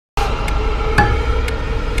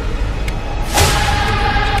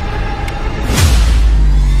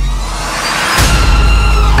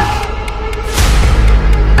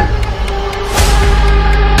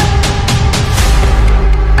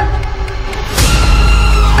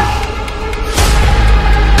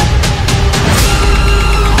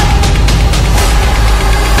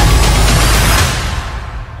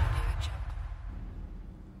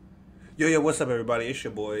Yo, what's up, everybody? It's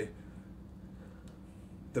your boy,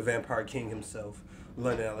 the Vampire King himself,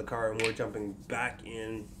 London Alucard, and we're jumping back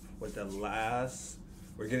in with the last.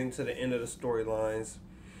 We're getting to the end of the storylines.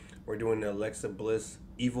 We're doing the Alexa Bliss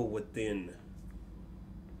Evil Within.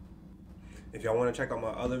 If y'all want to check out my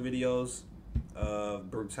other videos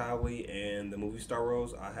of Brutality and the movie Star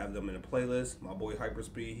Wars, I have them in a playlist. My boy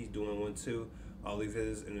Hyperspeed, he's doing one too. I'll leave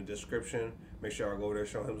his in the description. Make sure I go over there,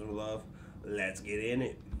 show him some love. Let's get in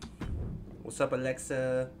it. What's up,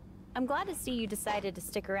 Alexa? I'm glad to see you decided to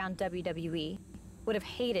stick around WWE. Would have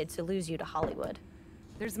hated to lose you to Hollywood.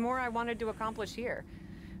 There's more I wanted to accomplish here.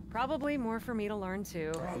 Probably more for me to learn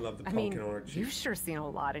too. Oh, I love the pumpkin orange. You've sure seen a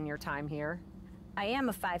lot in your time here. I am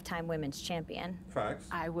a 5-time women's champion. Facts.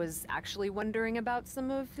 I was actually wondering about some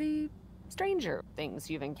of the stranger things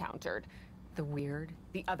you've encountered. The weird,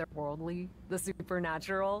 the otherworldly, the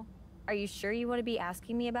supernatural. Are you sure you want to be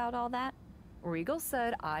asking me about all that? Regal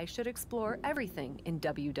said I should explore everything in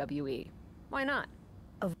WWE. Why not?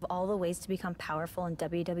 Of all the ways to become powerful in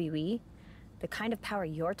WWE, the kind of power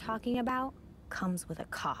you're talking about comes with a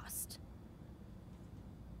cost.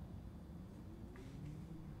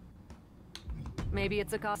 Maybe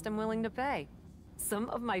it's a cost I'm willing to pay.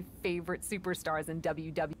 Some of my favorite superstars in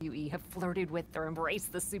WWE have flirted with or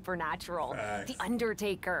embraced the supernatural. Facts. The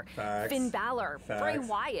Undertaker, Facts. Finn Balor, Bray Facts.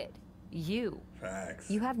 Wyatt. You.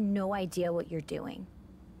 Facts. You have no idea what you're doing.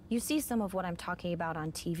 You see some of what I'm talking about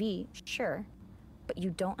on TV, sure, but you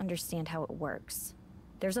don't understand how it works.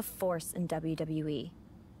 There's a force in WWE,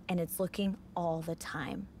 and it's looking all the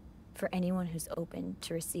time for anyone who's open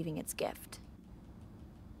to receiving its gift.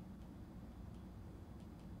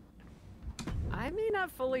 I may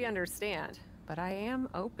not fully understand, but I am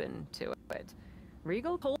open to it.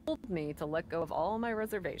 Regal told me to let go of all my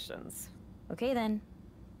reservations. Okay then.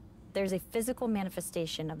 There's a physical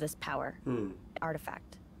manifestation of this power,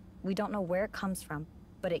 artifact. We don't know where it comes from,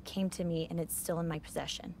 but it came to me and it's still in my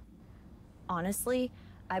possession. Honestly,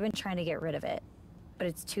 I've been trying to get rid of it, but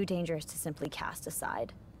it's too dangerous to simply cast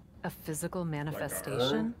aside. A physical Like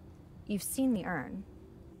manifestation? You've seen the urn,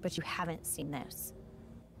 but you haven't seen this.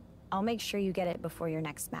 I'll make sure you get it before your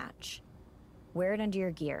next match. Wear it under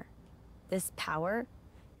your gear. This power,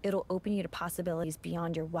 it'll open you to possibilities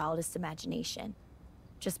beyond your wildest imagination.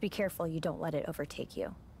 Just be careful you don't let it overtake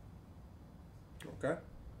you. Okay.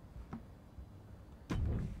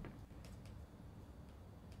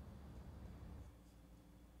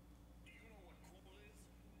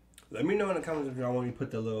 Let me know in the comments if y'all want me to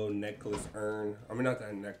put the little necklace urn. I mean, not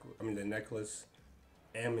that necklace. I mean, the necklace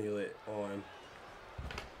amulet on.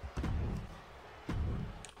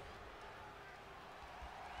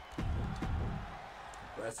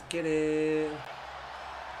 Let's get it.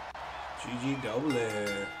 GG double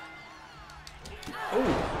it.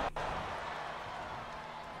 Oh!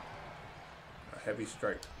 A heavy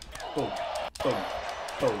strike. Boom, boom,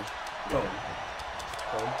 boom, boom,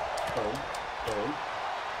 boom, boom, boom.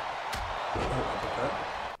 Oh, uppercut.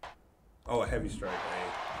 Oh, a heavy strike. Hey.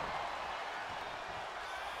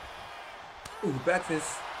 Ooh, back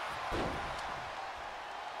fist.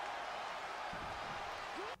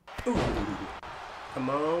 Ooh. Come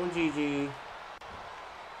on, GG.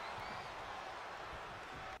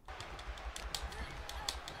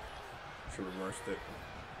 Should have reversed it.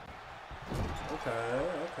 Okay.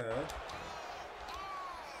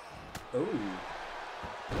 Ooh.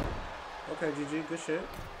 Okay, GG, good shit.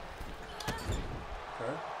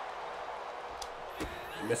 Okay.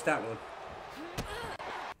 Missed that one.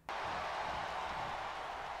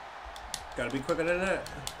 Gotta be quicker than that.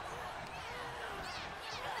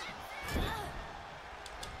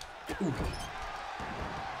 Ooh.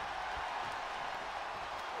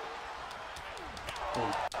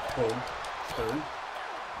 Boom, boom, boom.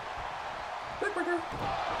 Backbreaker.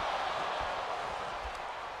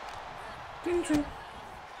 DDT.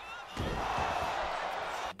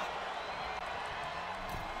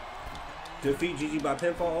 Defeat GG by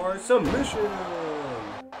pinfall or submission.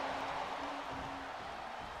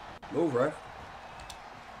 Move, ref.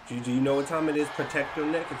 GG, you know what time it is. Protect your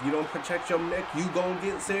neck. If you don't protect your neck, you gon'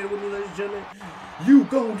 get, say it with me, ladies and gentlemen, you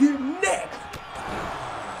gon' get necked.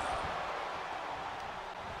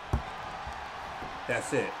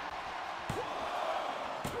 That's it.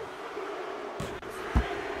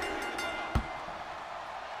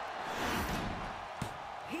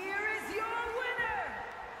 Here is your winner,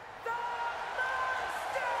 the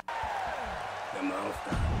Monster! The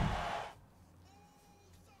Monster.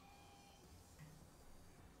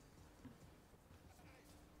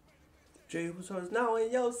 Jay Uso is now in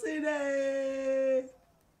your city.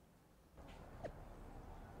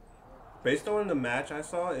 Based on the match I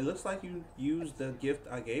saw, it looks like you used the gift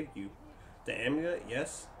I gave you. The amulet,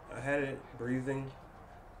 yes. I had it breathing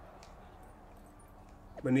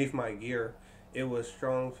beneath my gear. It was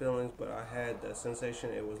strong feelings, but I had the sensation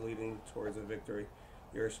it was leading towards a victory.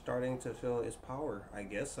 You're starting to feel its power, I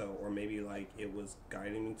guess so. Or maybe like it was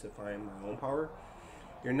guiding me to find my own power.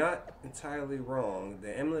 You're not entirely wrong.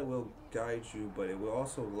 The amulet will guide you, but it will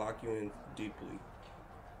also lock you in deeply.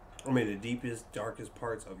 I mean, the deepest, darkest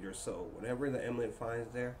parts of your soul. Whenever the amulet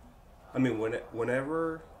finds there,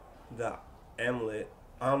 whenever the amulet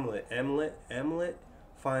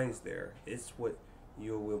finds there, it's what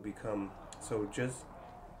you will become. So just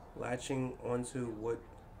latching onto what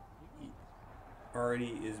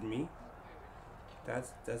already is me, that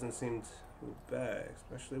doesn't seem too bad,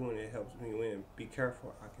 especially when it helps me win. Be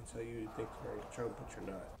careful. I can tell you think you're in control, but you're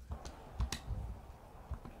not.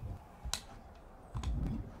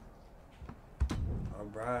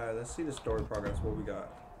 Alright, let's see the story progress. What we got?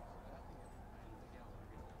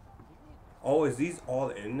 Oh, is these all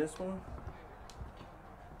in this one?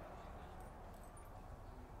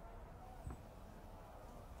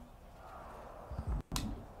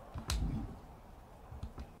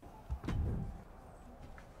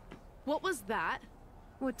 What was that?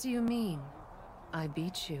 What do you mean? I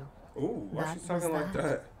beat you. Ooh, why That she's talking was like that.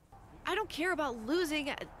 that? I don't care about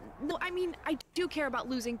losing. No, I mean, I do care about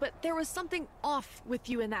losing, but there was something off with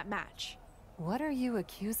you in that match. What are you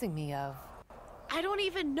accusing me of? I don't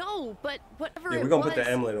even know, but whatever Yeah, it we're gonna was, put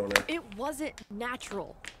the amulet on there. it wasn't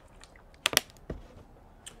natural.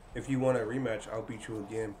 If you want a rematch, I'll beat you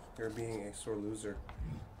again. You're being a sore loser.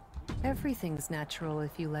 Everything's natural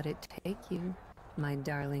if you let it take you, my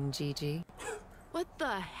darling Gigi. What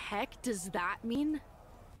the heck does that mean?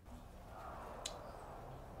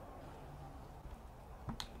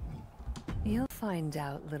 You'll find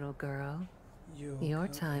out, little girl. Your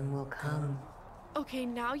time will come. Okay,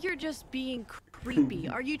 now you're just being creepy.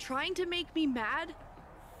 Are you trying to make me mad?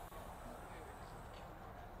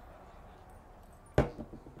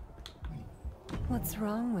 What's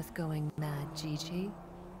wrong with going mad, Gigi?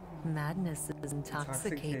 Madness is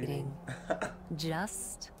intoxicating.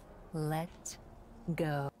 Just let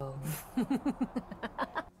go.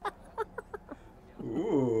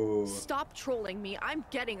 Ooh. Stop trolling me. I'm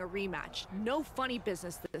getting a rematch. No funny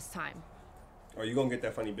business this time. Oh, you gonna get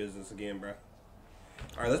that funny business again, bruh.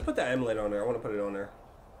 Alright, let's put the amulet on there. I wanna put it on there.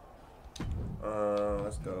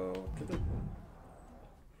 Let's go.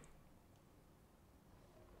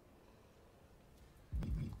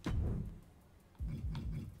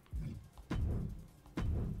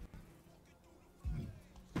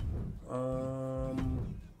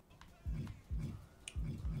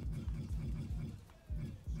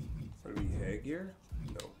 Would it be headgear?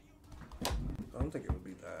 No. I don't think it would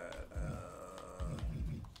be that.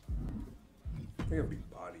 I think it would be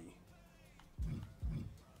body.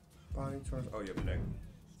 Body, torso. Oh, you have neck.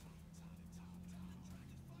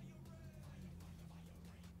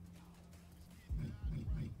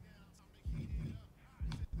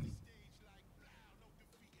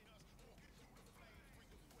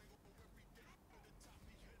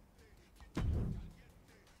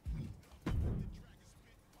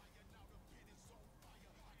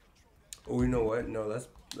 Oh, you know what? No, let's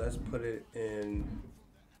put it in.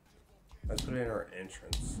 Let's put it in our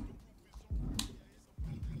entrance.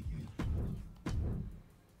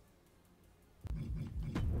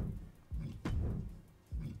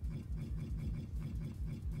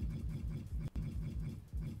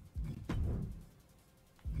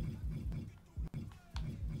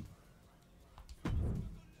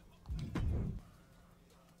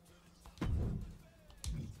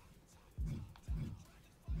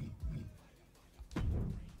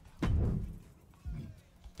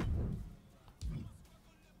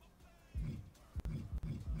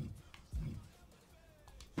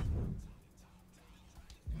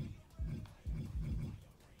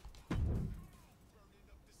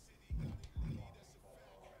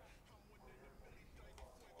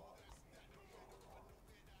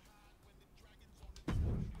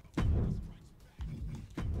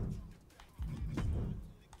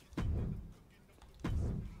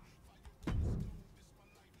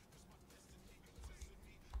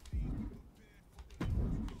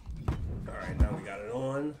 Alright, now we got it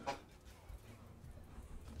on.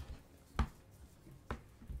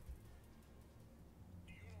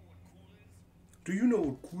 Do you know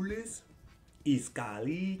what cool is?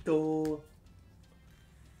 Iscalito.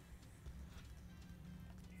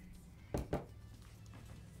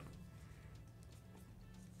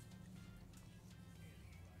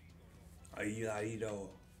 Ahí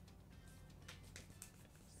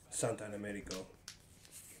Santa America.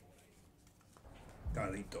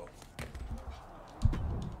 Galito.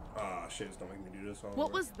 Ah, shit, it's gonna make me do this all What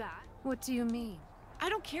over. was that? What do you mean? I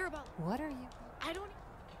don't care about. What are you? I don't.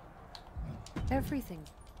 Everything.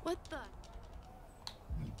 What the?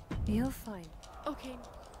 You'll find. Okay,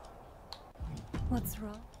 What's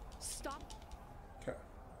wrong? stop. Okay.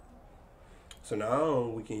 So now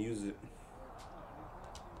we can use it.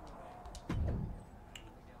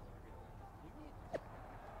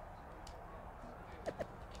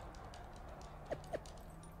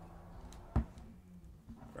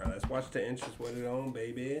 Alright, let's watch the interest with it on,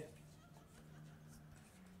 baby.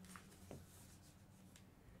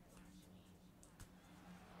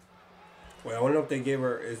 Wait, I want to know if they gave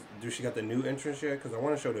her, do she got the new entrance yet? Because I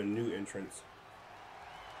want to show the new entrance.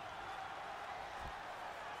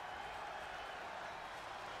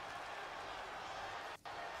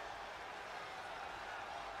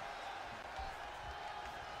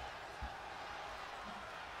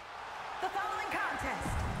 The following contest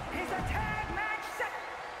is a tag match set.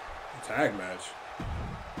 Tag match.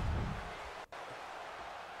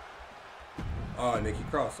 Oh, Nikki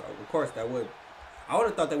Cross. Of course, that would. I would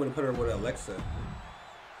have thought they would have put her with Alexa.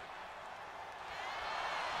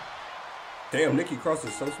 Damn, Nikki Cross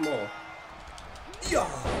is so small. Yeah.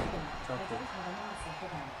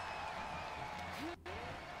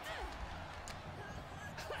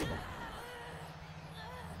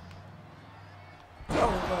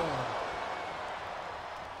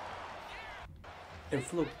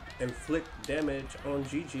 Inflict damage on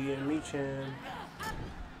Gigi and Michan.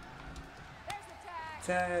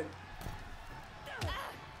 Tag.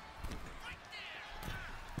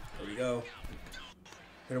 There we go.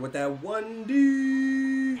 Hit her with that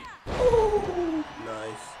 1D. Oh,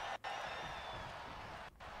 nice.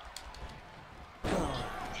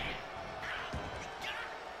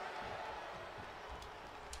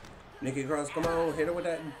 Nikki Cross, come on, hit her with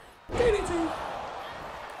that DDT.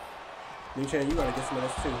 Michan, you gotta get some of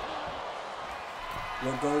this too.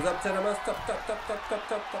 What goes up to the must, top,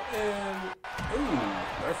 and ooh,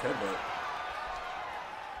 nice headbutt.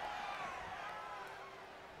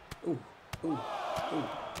 Ooh, ooh, ooh,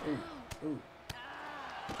 ooh, ooh.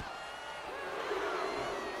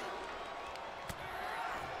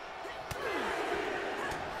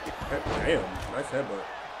 Damn, nice headbutt.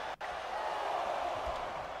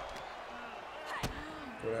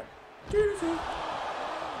 Look at that.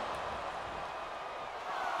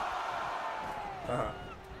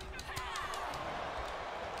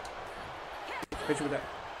 Hit you with that.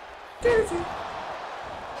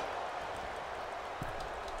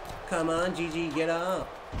 Come on, Gigi, get up.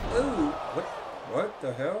 Ooh, what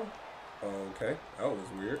the hell? Okay, that was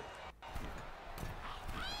weird.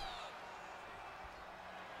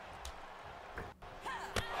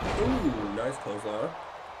 Ooh, nice clothesline.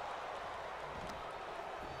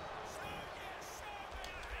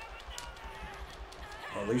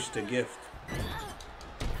 Unleash the gift.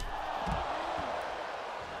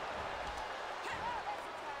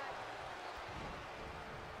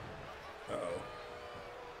 Uh-oh.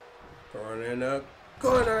 Throwing in the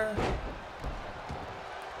corner.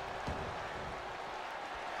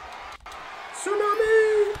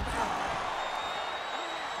 Tsunami!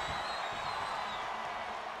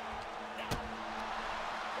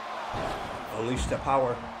 Unleash the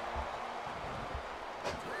power.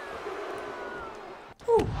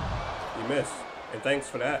 Ooh, you missed. And thanks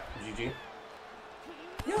for that, GG.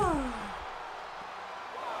 Yeah.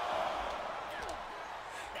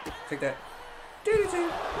 Take that.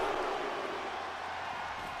 DDT.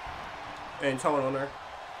 And tone on her.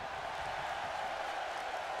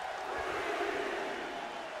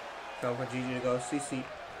 Time for GG to go CC.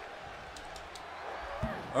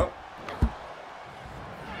 Oh.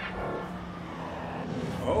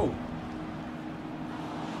 Oh.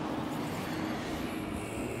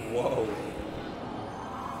 Whoa.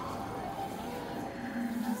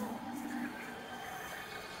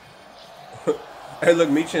 Hey, look,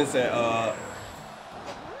 Michan said,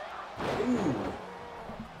 ooh.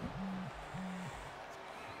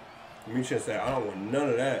 Michan said, I don't want none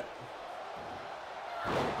of that.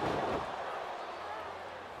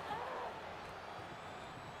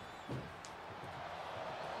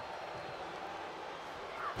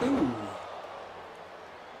 Ooh.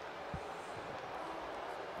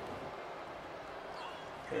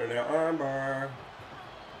 Turn that armbar.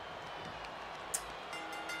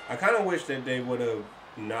 I kind of wish that they would have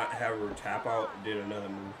not have her tap out and did another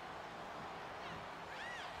move.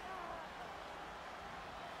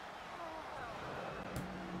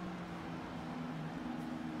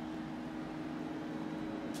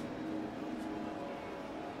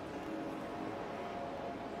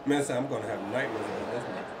 Man, I'm gonna have nightmares about this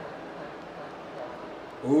match.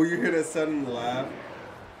 Oh, you hear that sudden laugh?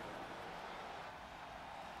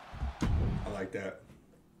 like that.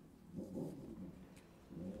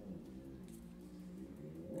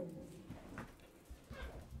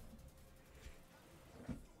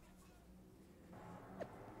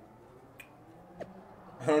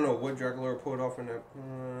 I don't know what Draculaura pulled off in that.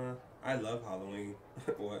 I love Halloween.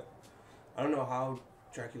 What? I don't know how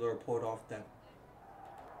Draculaura pulled off that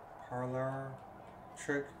parlor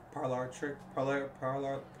trick,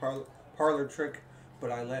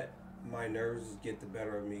 but I let my nerves get the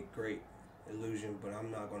better of me. Great illusion, but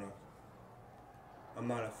I'm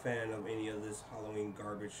not a fan of any of this Halloween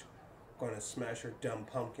garbage. Gonna smash her dumb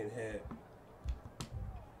pumpkin head.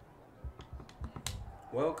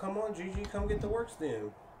 Well, come on, Gigi, come get the works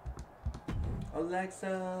then.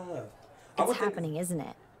 Alexa. It's happening, isn't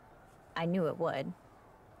it? I knew it would.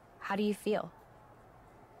 How do you feel?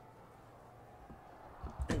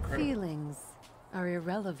 Incredible. Feelings are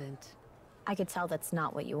irrelevant. I could tell that's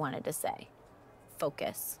not what you wanted to say.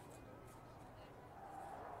 Focus.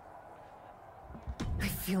 I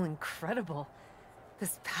feel incredible.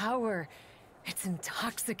 This power, it's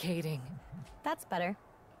intoxicating. That's better.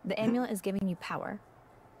 The amulet is giving you power,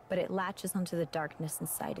 but it latches onto the darkness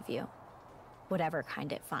inside of you. Whatever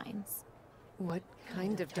kind it finds. What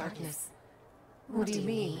kind of darkness? What do you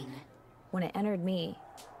mean? When it entered me,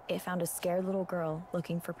 it found a scared little girl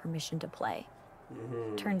looking for permission to play.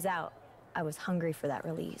 Turns out, I was hungry for that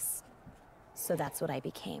release. So that's what I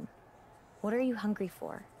became. What are you hungry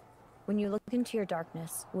for? When you look into your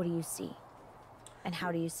darkness, what do you see? And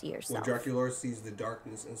how do you see yourself? When Draculaura sees the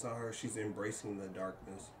darkness inside her, she's embracing the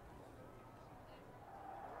darkness.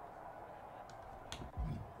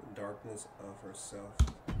 The darkness of herself.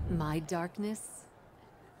 My darkness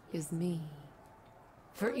is me.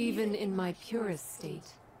 For even in my purest state,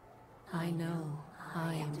 I know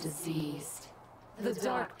I am diseased. The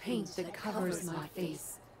dark paint that covers my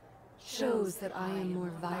face shows that I am more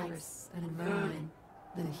virus and vermin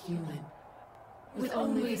than human. With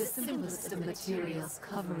only the simplest of materials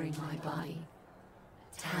covering my body,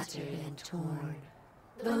 tattered and torn.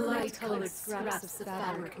 The light-colored scraps of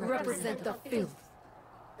fabric represent the filth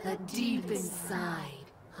that deep inside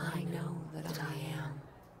I know that I am.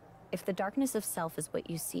 If the darkness of self is what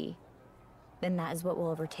you see, then that is what will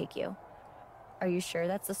overtake you. Are you sure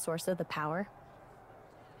that's the source of the power?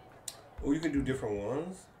 Oh, you can do different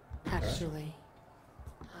ones? Actually,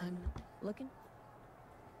 I'm Looking?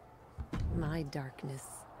 My darkness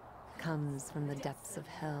comes from the depths of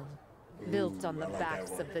hell, built on the I like that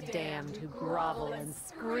backs one. of the damned who grovel and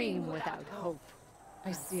scream without hope.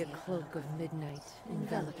 I see a cloak of midnight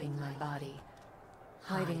enveloping my body,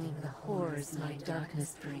 hiding the horrors my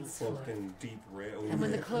darkness brings Cloaked forth. in deep red. Oh, And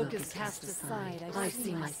when the yeah. cloak is cast aside, I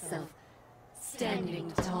see myself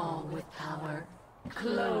standing tall with power,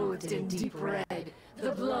 clothed in deep red,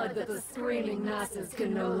 the blood that the screaming masses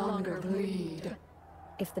can no longer bleed.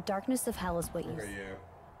 If the darkness of hell is what you Okay,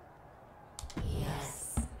 yeah.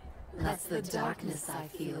 Yes, that's the darkness I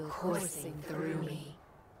feel coursing through me.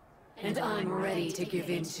 And I'm ready to give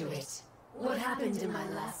in to it. What happened in my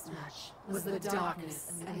last match was the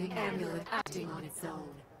darkness and the amulet acting on its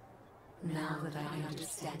own. Now that I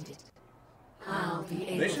understand it, I'll be They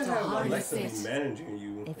able should to have harness Alexa be it. managing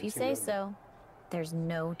you. If you and say you- so, there's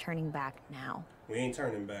no turning back now. We ain't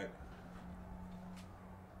turning back.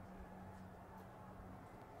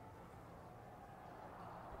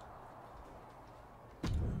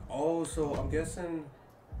 Oh, so I'm guessing.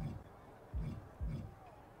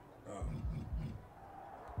 Oh.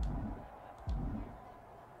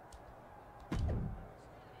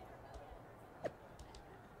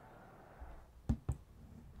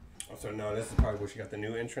 Oh, so no, this is probably where she got the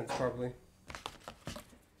new entrance, probably.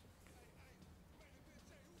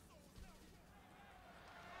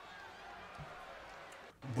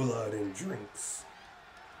 Blood and drinks.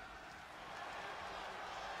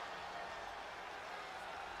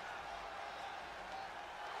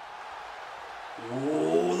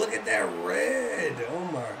 Ooh, look at that red. Oh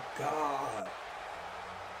my god.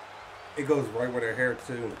 It goes right with her hair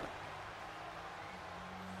too.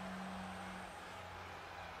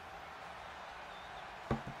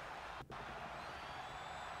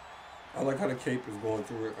 I like how the cape is going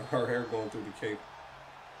through it. Her hair going through the cape.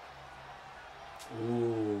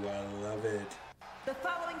 Ooh, I love it. The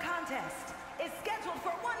following contest is scheduled for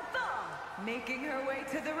one fall, making her way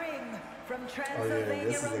to the ring from Oh yeah, Transylvania,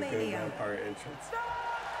 this is a good Romania. vampire entrance.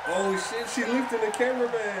 Oh shit, she lifting the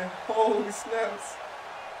cameraman. Holy snaps.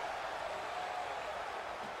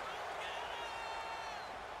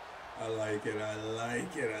 I like it, I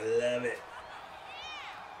like it, I love it.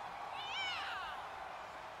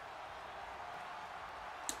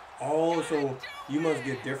 Oh, so you must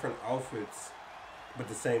get different outfits, but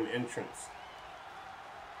the same entrance.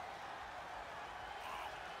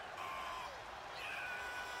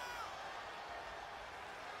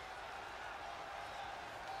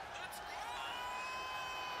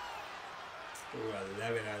 Ooh, I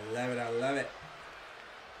love it, I love it, I love it.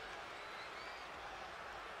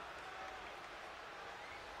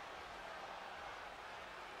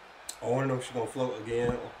 I want to know if she's going to float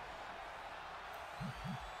again.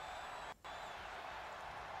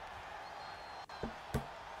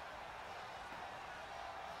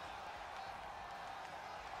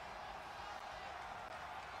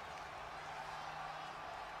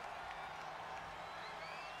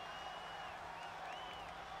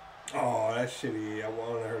 Oh, that's shitty. I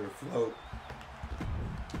wanted her to float.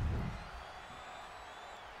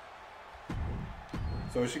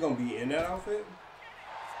 So is she going to be in that outfit?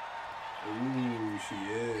 Ooh, she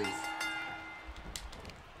is.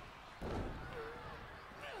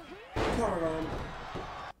 Come.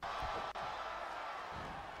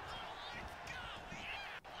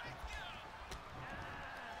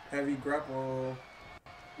 Heavy grapple.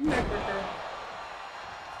 Neckbreaker.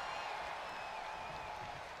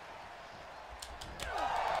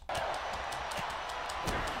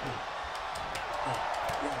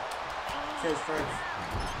 Change stripes.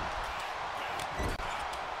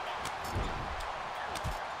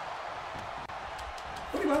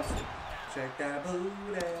 $20. Check that booty.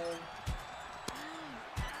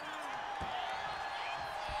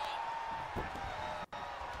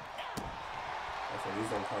 So these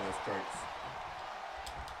don't count as strikes.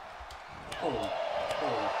 Oh.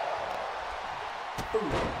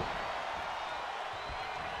 Boom.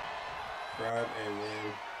 Grab and win.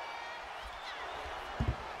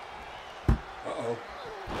 Uh-oh.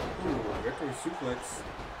 Ooh, victory suplex.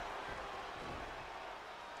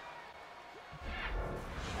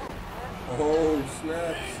 Oh,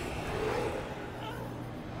 snaps.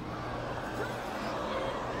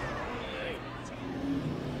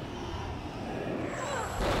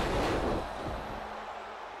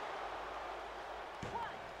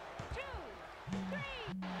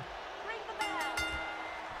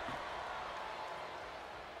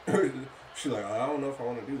 She's like, I don't know if I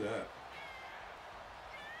want to do that.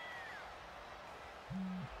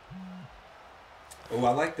 Oh, I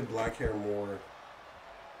like the black hair more.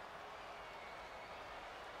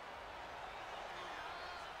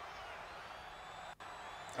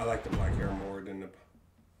 I like the black hair more than the...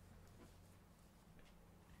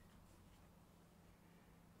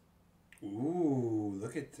 Ooh,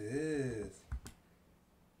 look at this.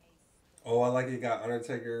 Oh, I like it. Got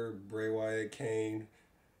Undertaker, Bray Wyatt, Kane,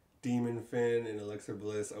 Demon Finn, and Alexa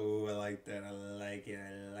Bliss. Oh, I like that. I like it.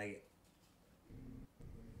 I like it.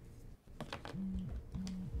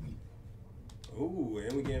 Ooh,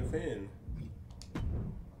 and we getting Finn.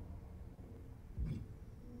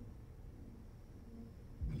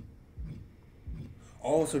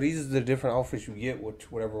 Oh, so these are the different outfits you get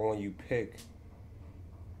with whatever one you pick.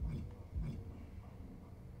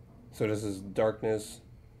 So this is Darkness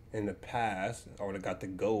in the past. I would have got the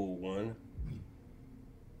gold one.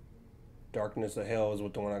 Darkness of Hell is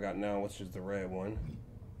what the one I got now, which is the red one.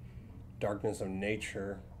 Darkness of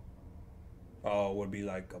Nature. Oh, would be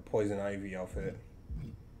like a Poison Ivy outfit.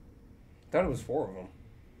 Thought it was 4 of them.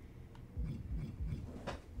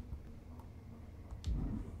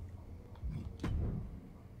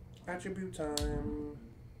 Attribute time.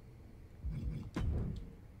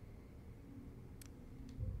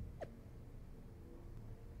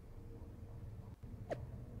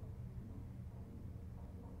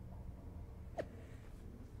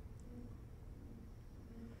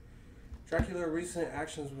 Draculaura's recent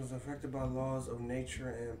actions was affected by laws of nature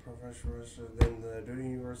and professionalism. Then the dirty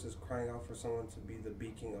universe is crying out for someone to be the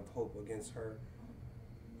beacon of hope against her.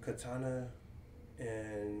 Katana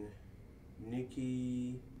and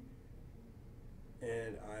Nikki,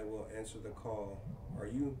 and I will answer the call. Are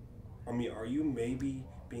you maybe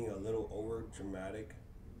being a little over dramatic,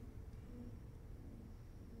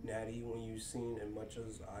 Natty, when you've seen as much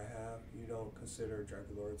as I have? You don't consider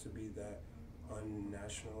Draculaura to be that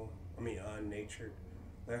unnatured.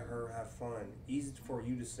 Let her have fun. Easy for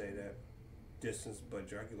you to say that distance, but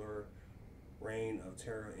Draculaura reign of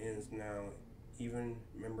terror ends now. Even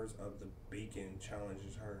members of the Beacon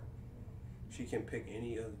challenges her. She can pick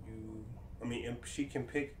any of you. She can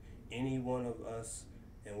pick any one of us,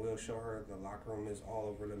 and we'll show her the locker room is all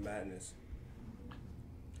over the madness.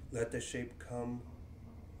 Let the shape come.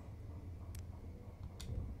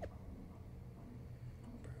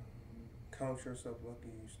 Count yourself lucky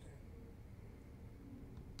you stand.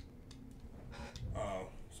 Oh,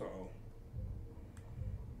 so.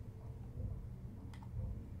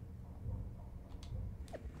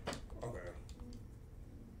 Okay.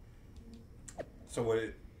 So what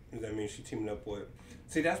does that mean? She teaming up with?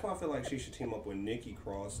 See, that's why I feel like she should team up with Nikki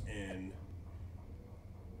Cross and.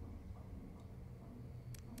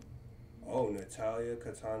 Oh, Oh, Natalia,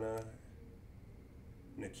 Katana,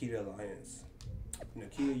 Nikita Alliance.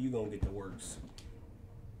 Nikita, you gonna get the works.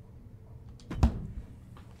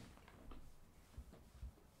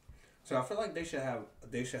 So I feel like they should have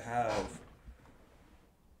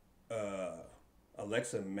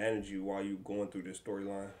Alexa manage you while you going through this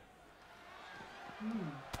storyline.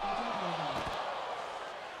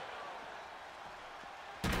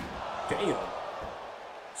 Damn.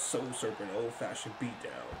 Soul Serpent, old fashioned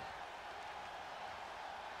beatdown.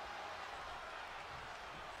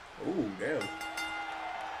 Oh, damn.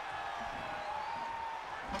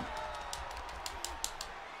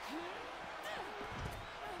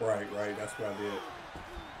 Right, that's what I did.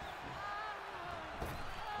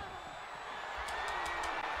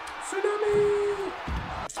 Tsunami!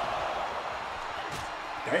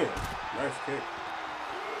 Damn, nice kick.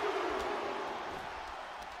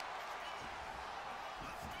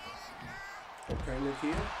 Okay,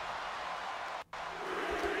 Nikia.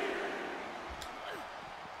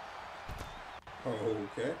 Oh,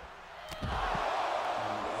 okay.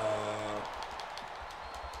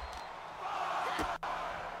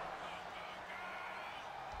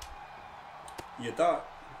 You thought.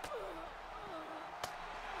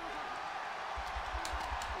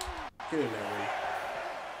 Get in that way.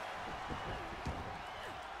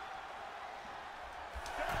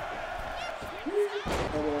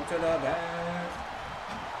 Come on to the back.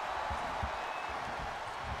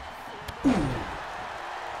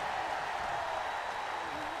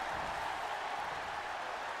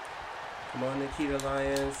 Come on, Nikita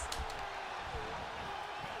Lyons.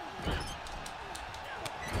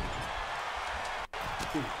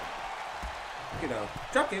 Get down.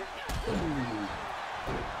 Drop it.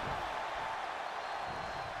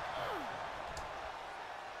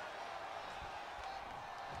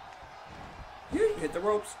 You hit the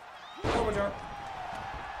ropes. Over jump.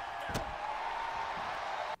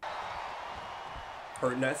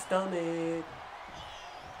 Hurting that stomach.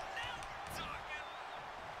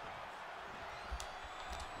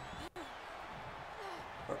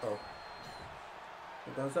 Uh-oh.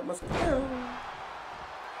 Here goes up my skill.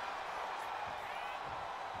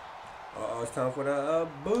 Uh-oh, it's time for the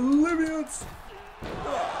Oblivions.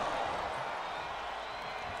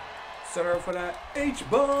 Set her up for that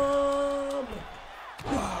H-bomb.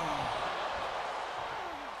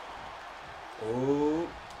 Oh.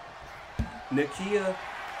 Nakia,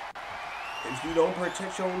 if you don't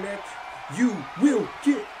protect your neck, you will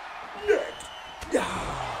get necked.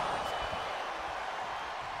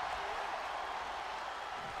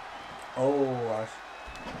 Oh, gosh.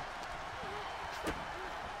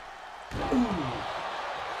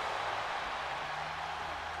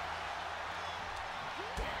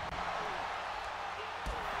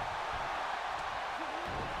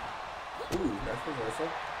 Ooh, that's reversal.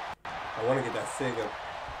 I want to get that Sig up.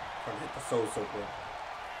 Trying to hit the Soul Circle.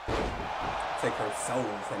 Take her soul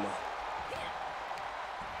from her.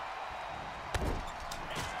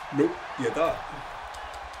 Nope, you thought.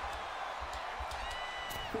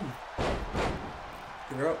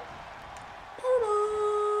 Get her up.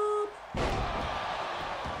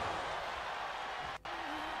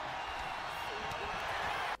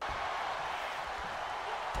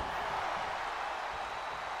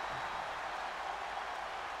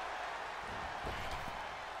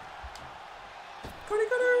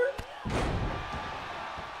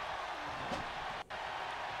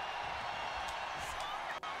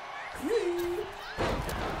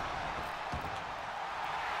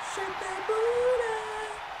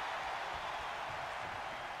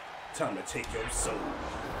 Time to take your soul.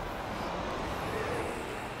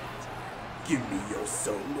 Give me your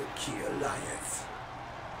soul, Nakia Alliance.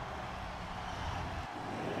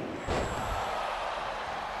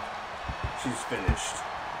 She's finished.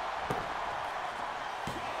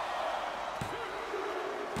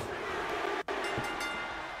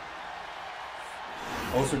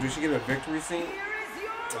 Oh, so did she get a victory scene?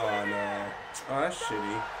 Oh no. Oh, that's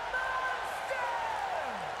shitty.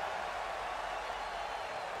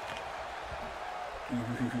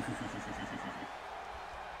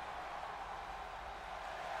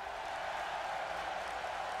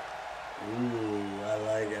 Ooh, I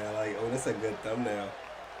like it. Oh, that's a good thumbnail.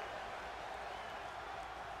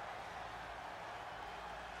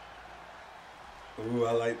 Ooh,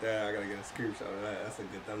 I like that. I gotta get a screenshot of that. That's a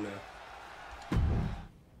good thumbnail.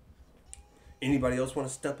 Anybody else want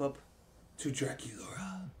to step up to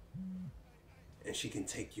Draculaura? And she can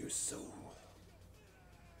take your soul.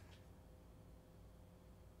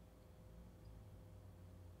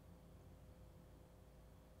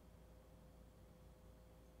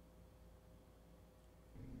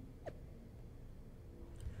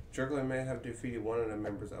 Draculaura may have defeated one of the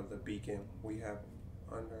members of the Beacon. We have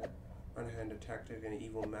underhanded tactic and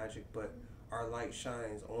evil magic, but our light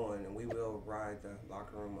shines on, and we will ride the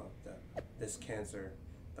locker room of this cancer.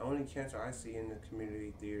 The only cancer I see in the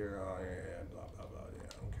community theater. Yeah, blah blah blah. Yeah, I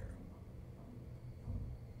don't care.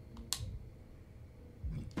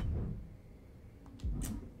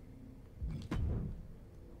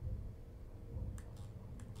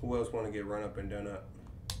 Who else want to get run up and done up?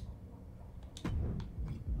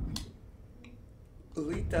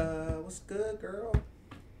 Ulita, what's good, girl?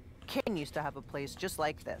 King used to have a place just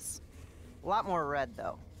like this. A lot more red,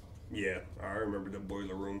 though. Yeah, I remember the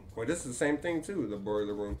boiler room. Well, this is the same thing, too, the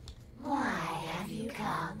boiler room. Why have you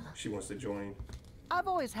come? She wants to join. I've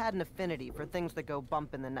always had an affinity for things that go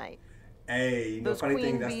bump in the night. Hey, Those funny queen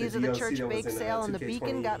thing, that's bees the of the DLC church that was bake in, sale and the 2K24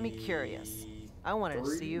 beacon got me curious. I wanted to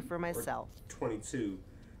see you for myself. 22,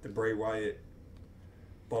 the Bray Wyatt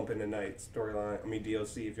Bump in the Night storyline. I mean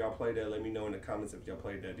DLC. If y'all played that, let me know in the comments if y'all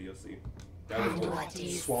played that DLC. That was What do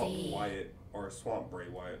you Swamp see? Wyatt or Swamp Bray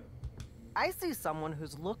Wyatt. I see someone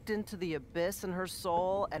who's looked into the abyss in her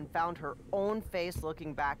soul and found her own face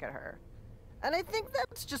looking back at her. And I think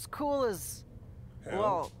that's just cool as, Hell.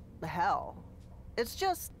 well, hell. It's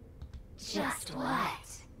just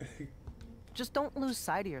what? Just don't lose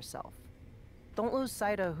sight of yourself. Don't lose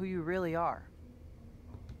sight of who you really are.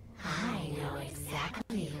 I know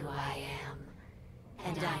exactly who I am.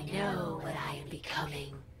 And I know what I am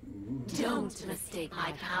becoming. Don't mistake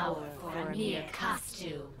my power for a mere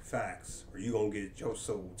costume. Facts. Or you gonna get your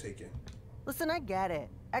soul taken. Listen, I get it.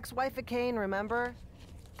 Ex-wife of Kane, remember?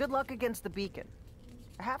 Good luck against the Beacon.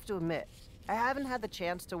 I have to admit, I haven't had the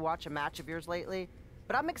chance to watch a match of yours lately,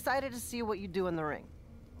 but I'm excited to see what you do in the ring.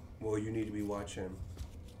 Well, you need to be watching.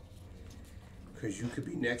 Because you could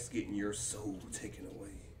be next getting your soul taken away.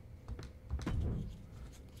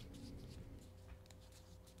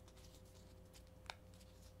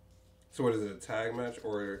 So what is it, a tag match?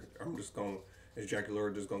 Or I'm just going, is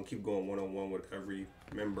Draculaura just going to keep going one-on-one with every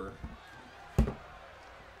member?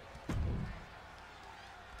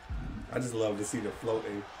 I just love to see the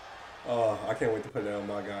floating. Oh, I can't wait to put that on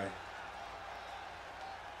my guy.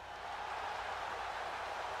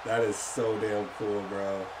 That is so damn cool,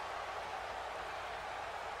 bro.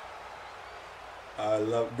 I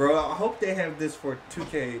love, bro. I hope they have this for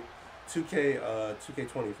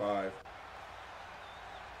 2K25.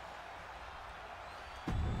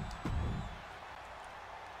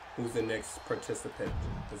 Who's the next participant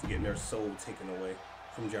that's getting their soul taken away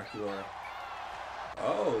from Draculaura?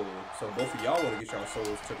 Oh, so both of y'all want to get y'all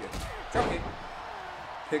souls taken. Drop it.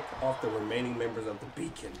 Pick off the remaining members of the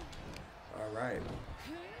Beacon. All right.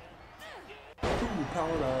 Ooh,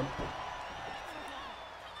 power on.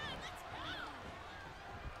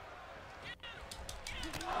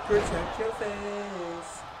 Protect your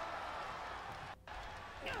face.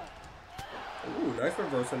 Ooh, nice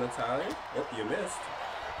reversal, Natalia. Oh, you missed.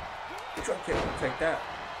 Drop kick. Take that.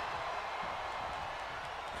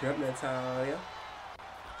 Yep, Natalia.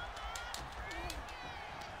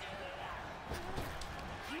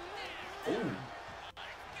 Ooh.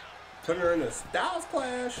 Put her in a Styles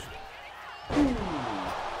Clash. Ooh.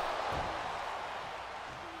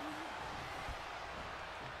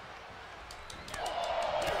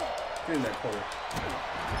 Get in that corner.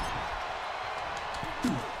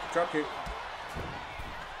 Drop kick.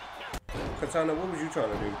 Katana, what was you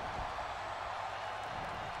trying to do?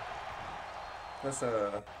 Let's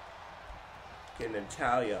get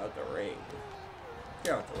Natalia out the ring.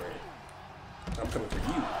 Get out the ring. I'm coming for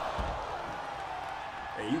you.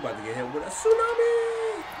 And you about to get hit with a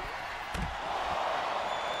tsunami!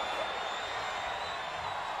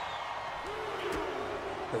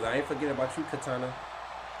 Cause I ain't forget about you, Katana.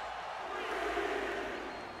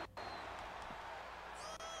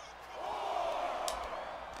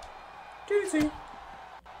 DDT.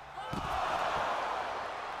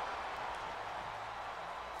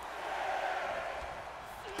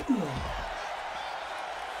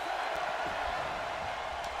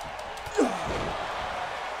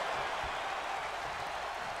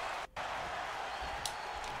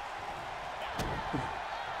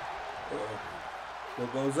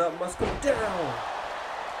 What goes up must go down.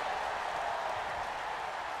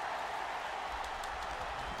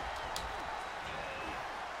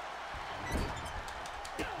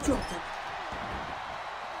 Drop it.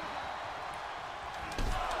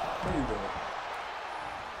 What are you doing?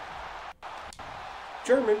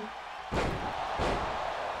 German.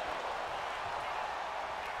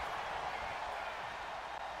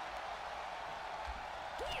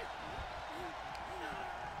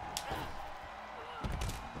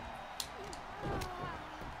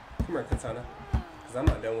 Come here, Katana. Because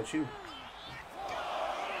I'm not done with you.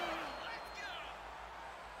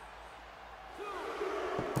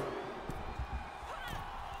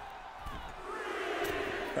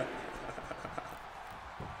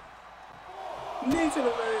 Knee to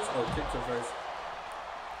the face. Oh, kick to the face.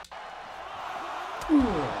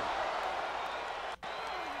 Ooh.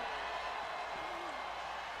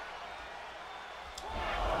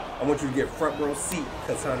 I want you to get front row seat,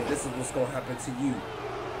 because honey, this is what's gonna happen to you.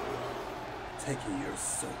 Taking your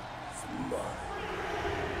soul is mine.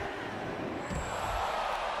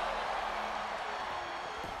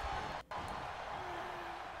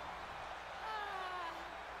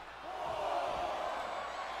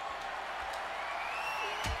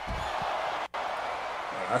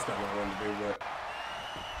 Oh, that's not what I wanted to do, but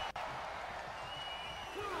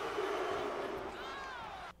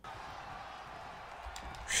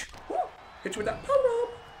hit you with that power.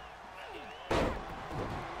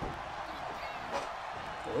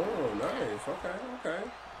 Oh, nice. Okay, okay.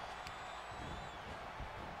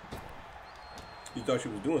 You thought she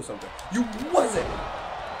was doing something. You wasn't!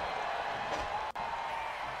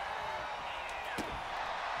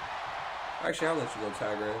 Actually, I'll let you go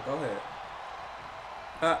tag her in. Go ahead.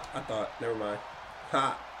 Ha! I thought. Never mind.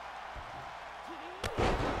 Ha!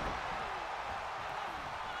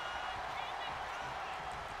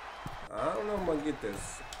 I don't know if I'm gonna get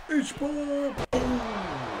this. H-bomb!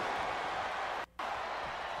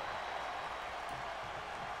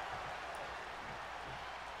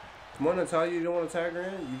 Come on, Natalia, you don't want to tag her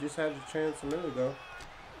in? You just had your chance a minute ago.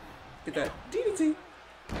 Get that DDT.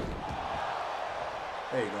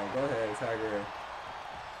 There you go. Go ahead and tag her in.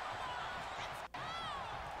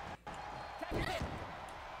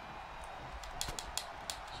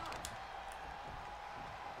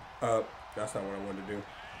 That's not what I wanted to do.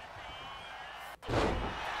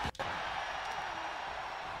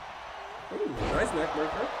 Ooh, nice neck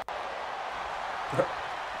breaker.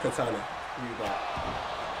 Katana, who you got?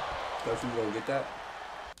 Thought you was gonna get that?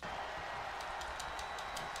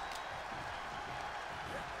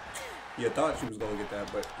 You thought she was gonna get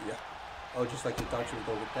that, but yeah. Oh, just like you thought she was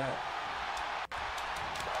gonna get that.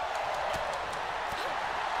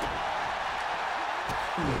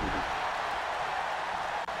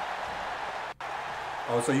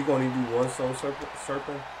 Oh, so you gonna do one soul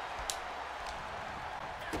serpent?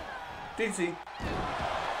 DT.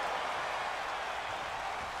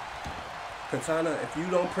 Katana, if you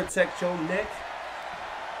don't protect your neck,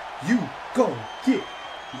 you gon' get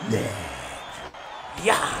necked.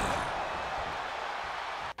 Yeah.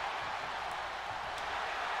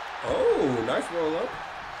 Oh, nice roll up.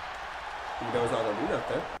 That was not gonna do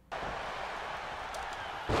nothing.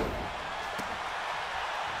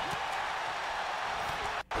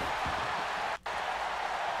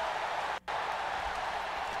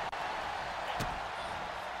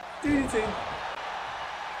 DDT.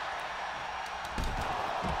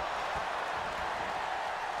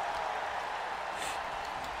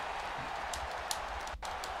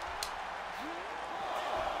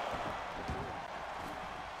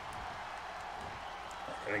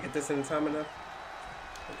 Can I get this in time enough?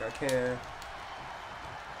 I think I can.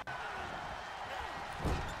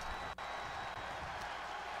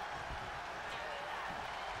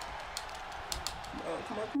 Come on,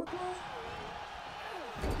 come on, come on.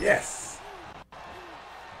 Yes!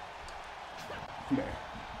 Come here.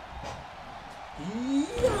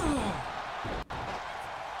 Yeah!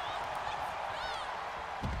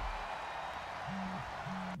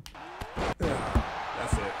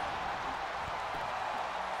 That's it.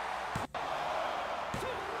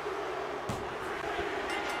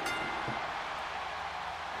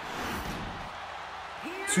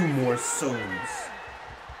 Two more souls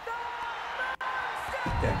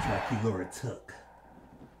that Draculaura took.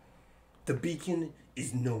 The beacon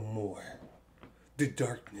is no more. The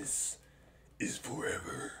darkness is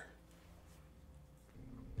forever.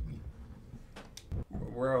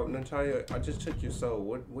 Well, Natalia, I just took your soul.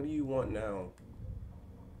 What do you want now?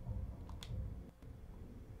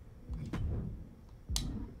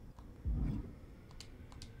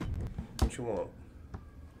 What you want?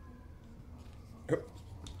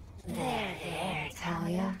 There,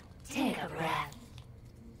 Talia. Take a breath.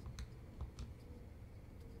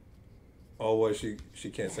 Oh, what? She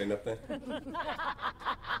can't say nothing?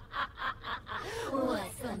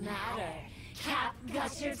 What's the matter? Cap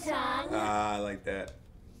got your tongue? Ah, I like that.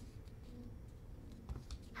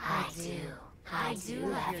 I do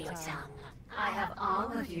have your tongue. I have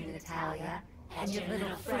all of you, Natalia, and your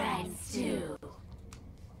little friends too.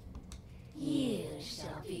 You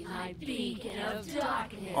shall be my beacon of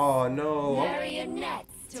darkness. Oh no.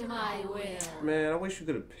 Marionettes to my will. Man, I wish you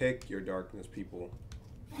could have picked your darkness, people.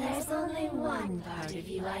 There's only one part of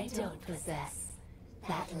you I don't possess.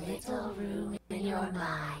 That little room in your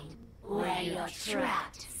mind where you're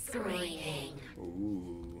trapped screaming.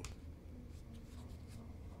 Ooh.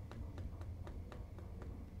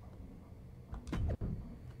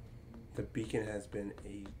 The beacon has been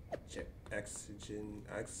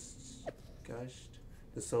extinguished.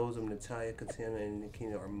 The souls of Natalia, Katana, and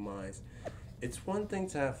Nikita are mine. It's one thing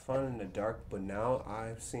to have fun in the dark, but now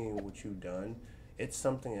I've seen what you've done. It's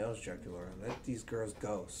something else, Draculaura. Let these girls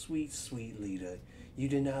go. Sweet, sweet Lita. You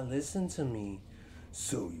did not listen to me.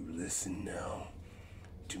 So you listen now.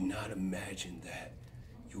 Do not imagine that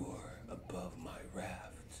you're above my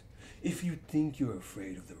wrath. If you think you're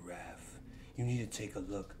afraid of the wrath, you need to take a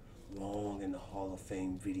look long in the Hall of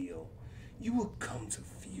Fame video. You will come to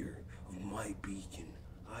fear of my beacon.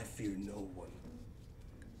 I fear no one.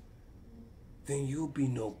 Then you'll be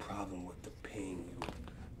no problem with the paying you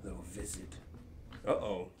a little visit.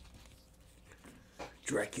 Uh-oh.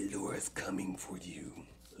 Draculaura is coming for you,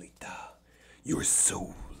 Lita. Your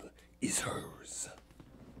soul is hers.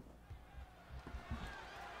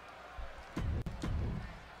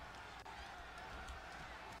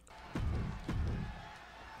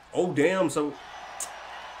 Oh, damn, so...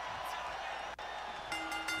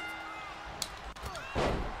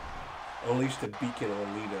 Unleash the beacon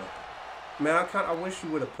on Lita. Man, I wish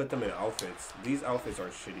you would have put them in outfits. These outfits are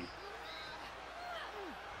shitty.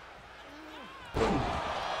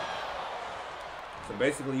 So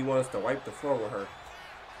basically, you want us to wipe the floor with her.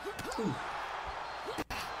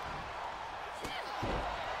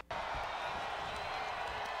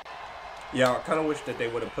 Yeah, I kind of wish that they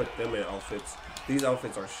would have put them in outfits. These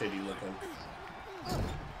outfits are shitty looking.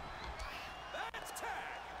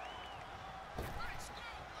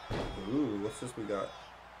 Ooh, what's this we got?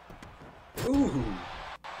 Ooh.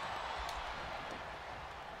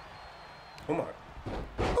 Oh my.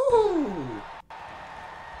 Ooh.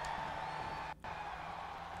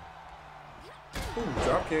 Ooh,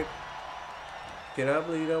 drop kick. Get up,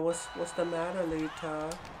 Lita. What's the matter, Lita?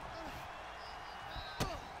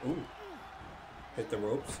 Ooh. Hit the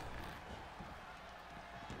ropes.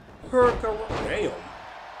 Damn.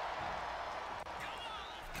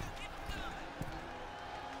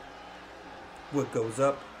 What goes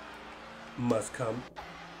up must come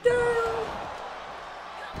down.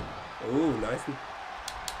 Ooh, nice.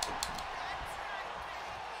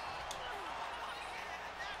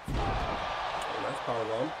 Oh, nice power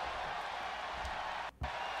bomb.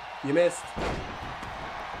 You missed.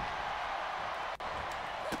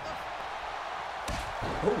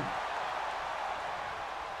 Oh.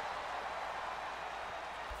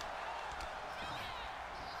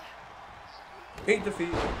 Hate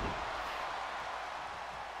defeat.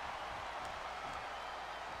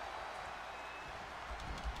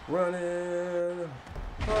 Running.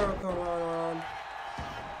 Oh, come on.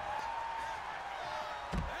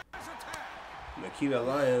 Nikita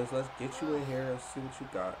Lyons, let's get you in here and see what you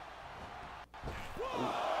got.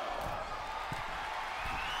 Ooh.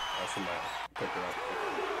 Oh, somebody pick her up.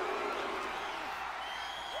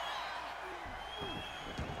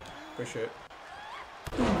 Good shit.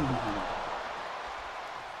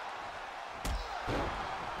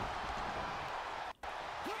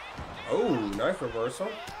 Oh, nice reversal.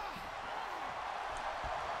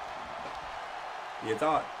 You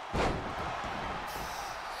thought.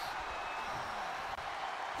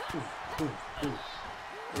 Ooh, ooh, ooh,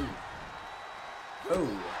 ooh. Oh.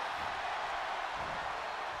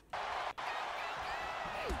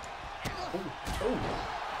 Ooh, ooh.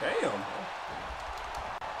 Damn.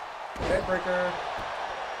 Backbreaker.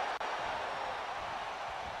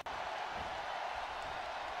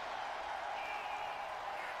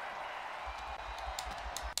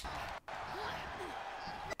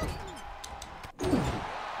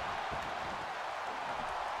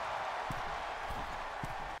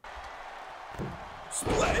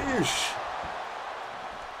 Splash!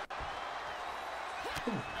 Ooh,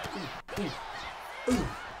 ooh, ooh, ooh.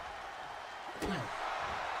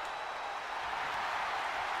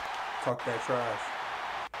 Talk that trash.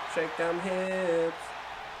 Shake them hips.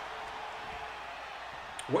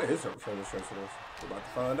 What is her finisher to this? We're about to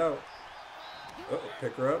find out. Uh-oh,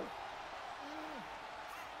 pick her up.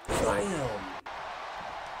 Slam!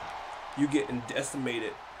 You getting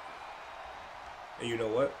decimated. And you know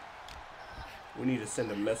what? We need to send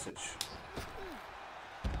a message.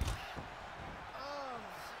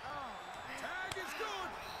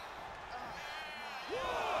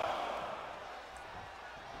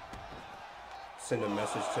 Send a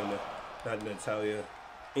message to not Natalia.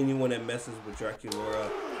 Anyone that messes with Draculaura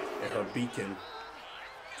and her beacon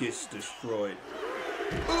gets destroyed.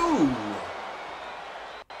 Ooh!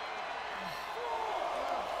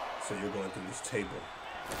 So you're going through this table.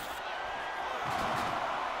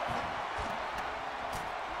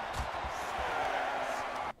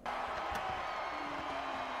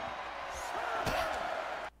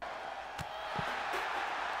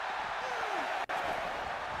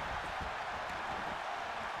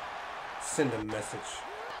 Send a message.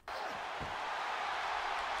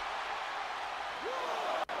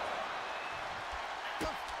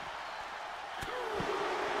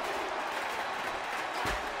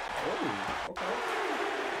 Oh, okay.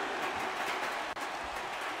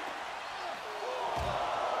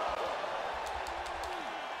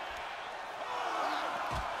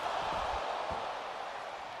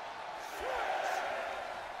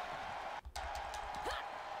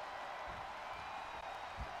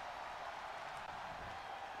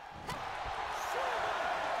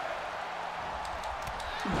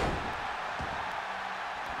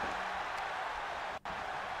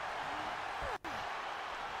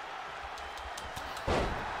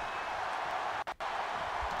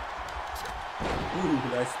 Ooh,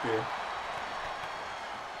 nice spear.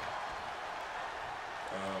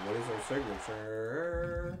 What is our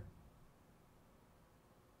signature?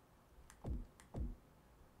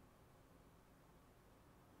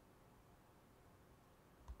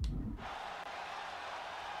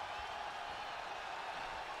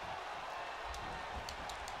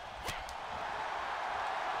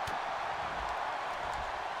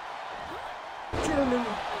 German.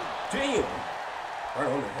 Damn.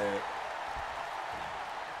 Right on the head.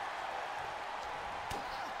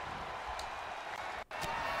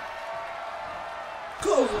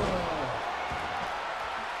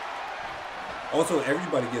 Also,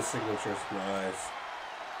 everybody gets signatures. Nice.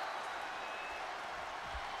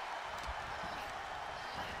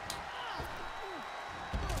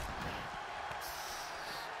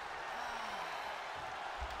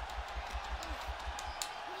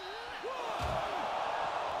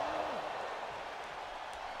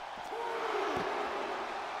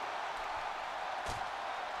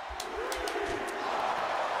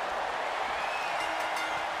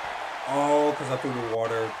 Oh, because I threw the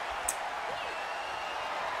water.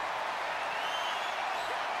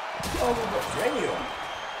 Oh, damn.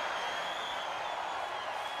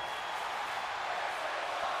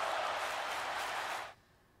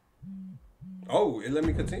 Oh, it let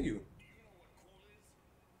me continue.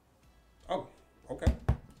 Oh, okay.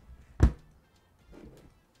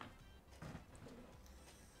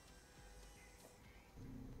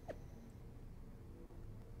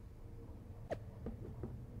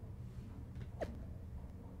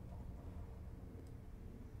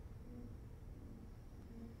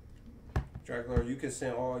 Draculaura, you can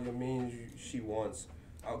send all your minions she wants.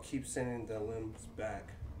 I'll keep sending the limbs back.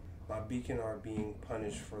 My beacon are being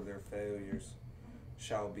punished for their failures.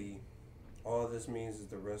 Shall be. All this means is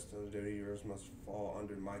the rest of the universe must fall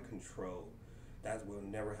under my control. That will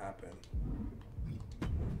never happen.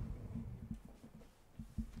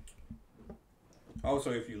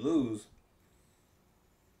 Also, if you lose,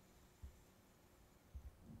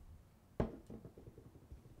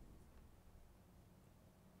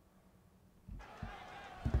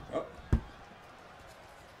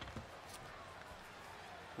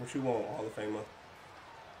 what you want, Hall of Famer?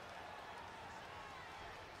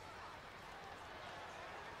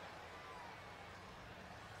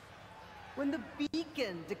 When the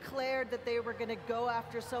Beacon declared that they were gonna go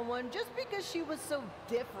after someone just because she was so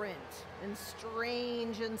different and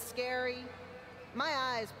strange and scary, my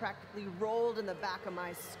eyes practically rolled in the back of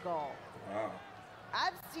my skull. Wow.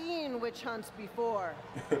 I've seen witch hunts before.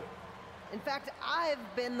 In fact, I've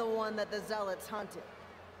been the one that the Zealots hunted.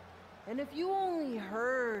 And if you only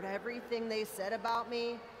heard everything they said about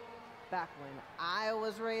me back when I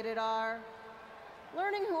was rated R,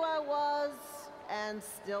 learning who I was and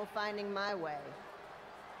still finding my way.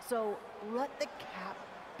 So let the Cap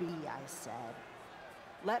be, I said.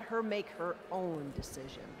 Let her make her own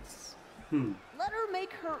decisions. Let her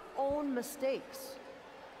make her own mistakes.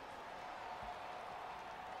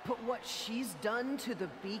 But what she's done to the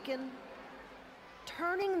Beacon,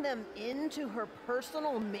 turning them into her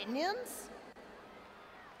personal minions?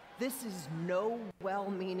 This is no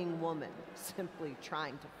well-meaning woman simply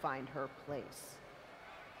trying to find her place.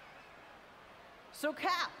 So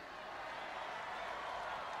Cap,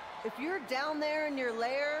 if you're down there in your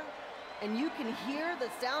lair and you can hear the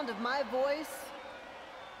sound of my voice,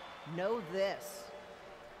 know this.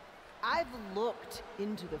 I've looked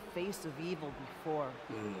into the face of evil before.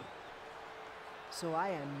 So I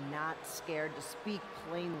am not scared to speak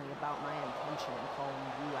plainly about my intention in calling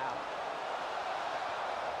you out.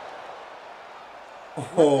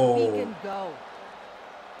 Oh. Let the beacon go,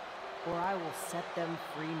 or I will set them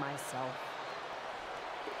free myself.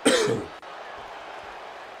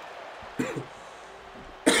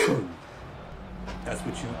 That's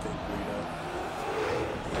what you think, Rita.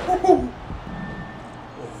 Oh.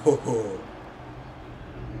 Oh.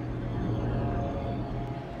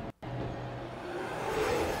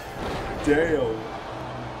 Damn.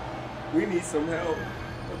 We need some help.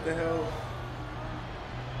 What the hell?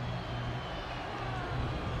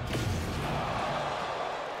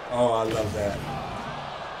 Oh, I love that.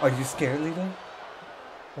 Are you scared, Lita?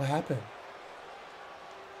 What happened?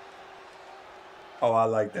 Oh, I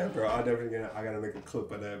like that, bro. I gotta make a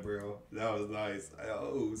clip of that, bro. That was nice.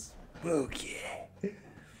 Oh, spooky.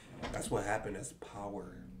 That's what happened. That's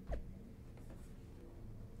power.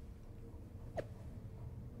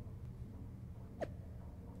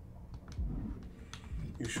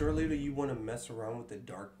 You sure, Lita, you want to mess around with the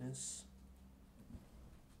darkness?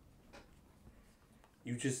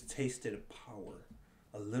 You just tasted power.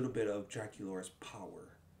 A little bit of Draculaura's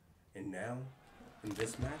power. And now, in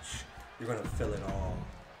this match, you're going to feel it all.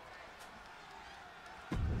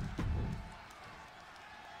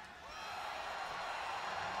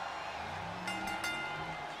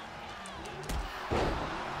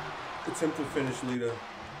 Attempted finish, Lita.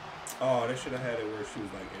 Oh, they should have had it where she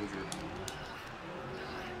was like injured.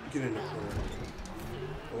 Get in the corner.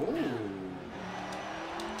 Oh.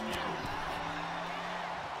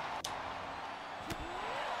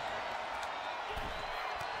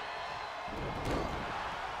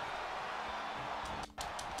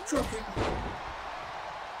 Drop it.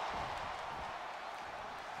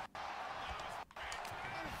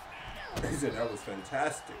 He said that was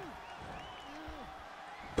fantastic.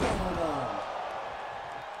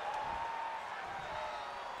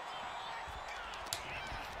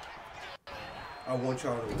 I want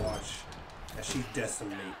y'all to watch as she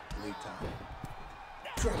decimate Lita.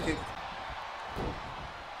 Drop kick.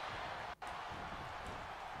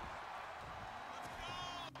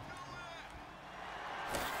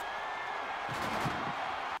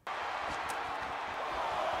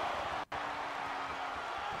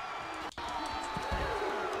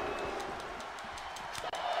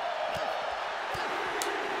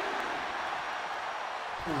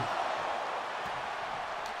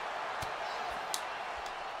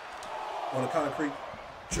 On the concrete.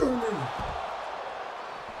 German.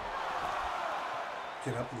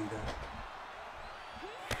 Get up, Lita.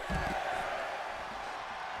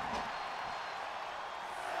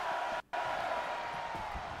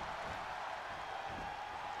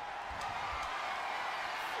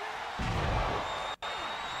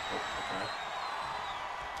 Okay.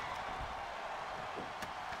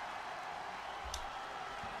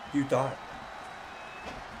 You thought.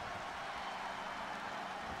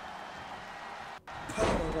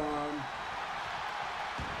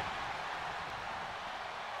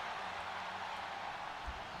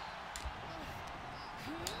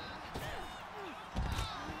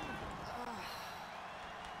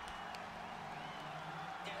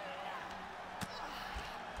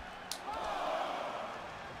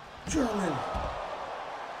 German.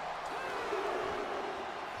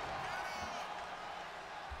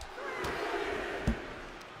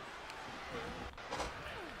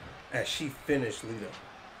 As she finished Lita.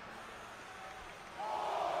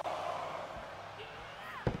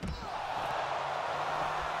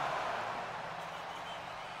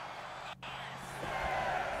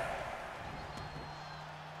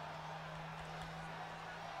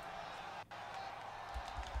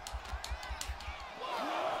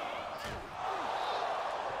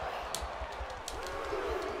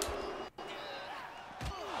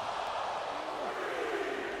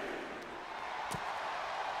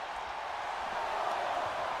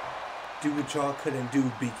 Do what y'all couldn't do,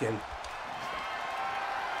 Beacon.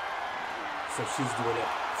 So she's doing it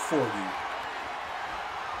for you.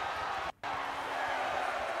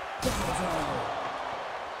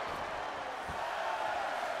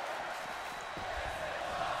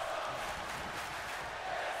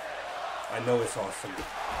 I know it's awesome.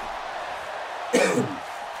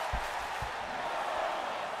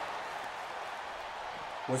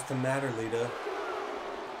 What's the matter, Lita?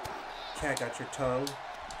 Cat got your tongue?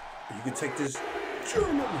 You can take this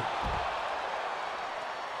German.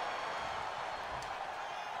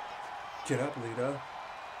 Get up, Lita.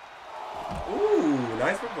 Ooh,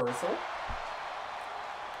 nice reversal.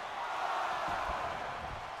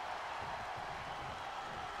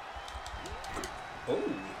 Oh.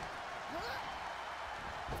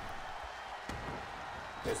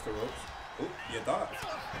 Missed the ropes. Ooh, you thought.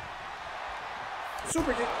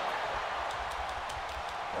 Super kick.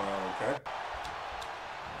 Okay.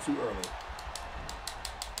 too early.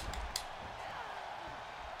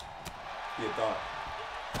 You thought.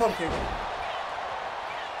 Pumpkin.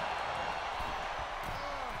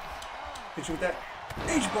 Hit you with that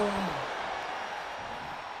H-bomb.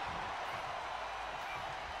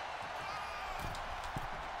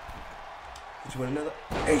 Hit you with another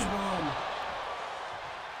H-bomb.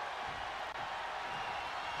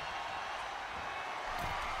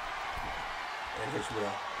 And hit you with a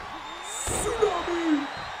tsunami.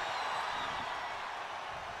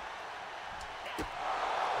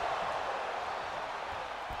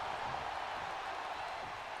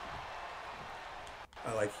 I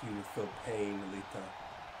like you to feel pain, Alita.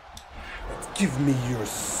 Give me your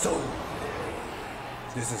soul.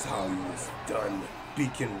 This is how it is done.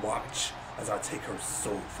 Beacon, watch as I take her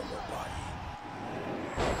soul from her body.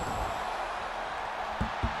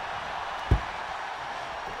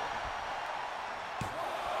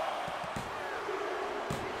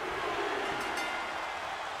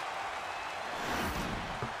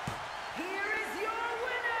 Here is your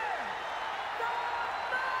winner, the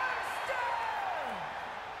Monster!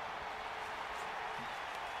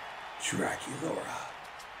 Draculaura.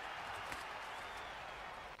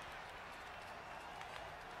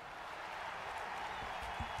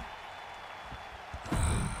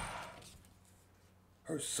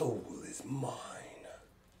 Her soul is mine.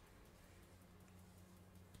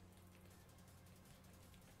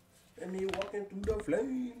 And me walking through the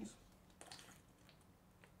flames.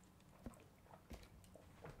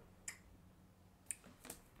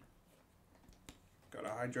 Gotta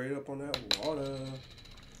hydrate up on that water.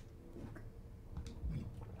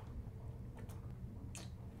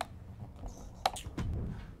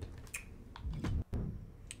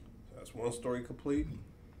 That's one story complete.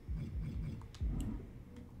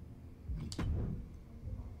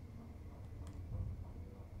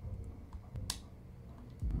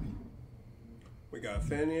 We got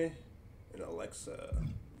Fanny and Alexa.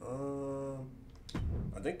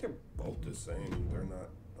 I think they're both the same. They're not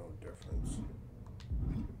no difference.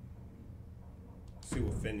 Let's see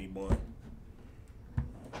what Fanny won.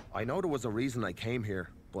 I know there was a reason I came here,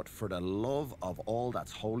 but for the love of all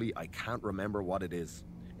that's holy, I can't remember what it is.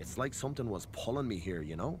 It's like something was pulling me here,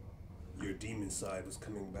 you know? Your demon side was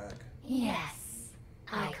coming back. Yes,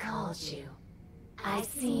 I called you. I've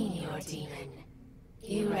seen your demon.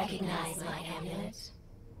 You recognize my amulet?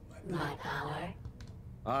 My power?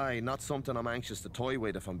 Aye, not something I'm anxious to toy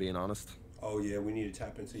with, if I'm being honest. Oh yeah, we need to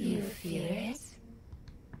tap into You your... fear it?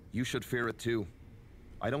 You should fear it too.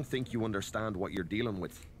 I don't think you understand what you're dealing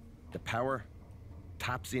with. The power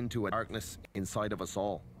taps into a darkness inside of us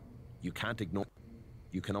all. You can't ignore it.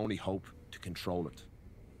 You can only hope to control it.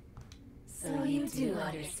 So you do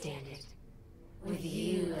understand it. With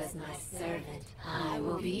you as my servant, I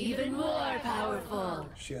will be even more powerful.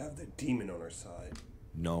 She have the demon on her side.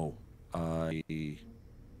 No,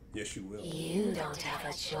 Yes, you will. You don't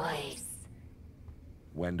have a choice.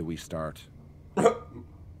 When do we start?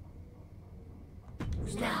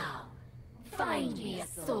 Now, find me a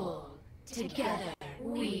soul. Together,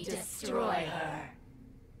 we destroy her.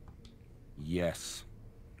 Yes.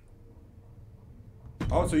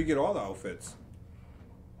 Oh, so you get all the outfits.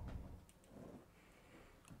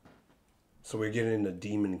 So we're getting the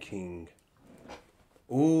Demon King.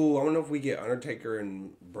 Ooh, I don't know if we get Undertaker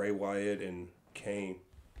and Bray Wyatt and Kane.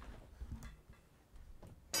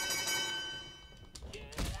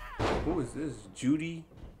 Who is this? Judy?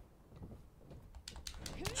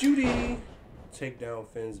 Judy! Take down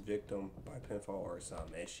Finn's victim by pinfall or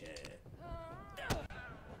submission.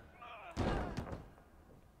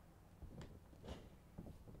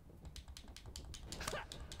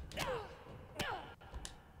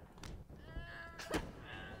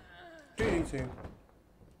 DDT.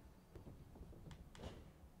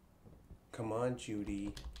 Come on,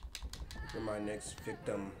 Judy. You're my next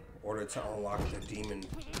victim. Order to unlock the demon.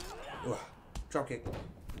 Ugh. Drop kick.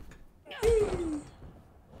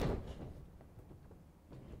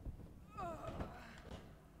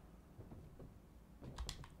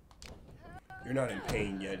 You're not in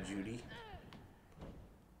pain yet, Judy.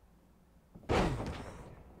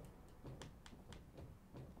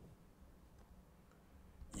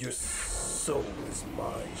 Your soul is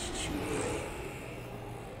mine, Judy.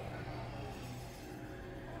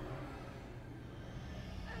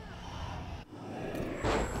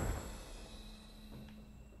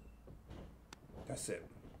 That's it.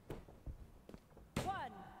 1,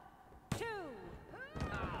 2.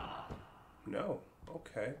 No.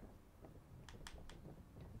 Okay.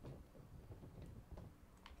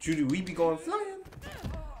 Judy, we be going flying.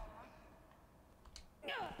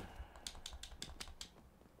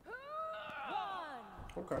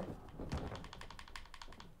 Okay.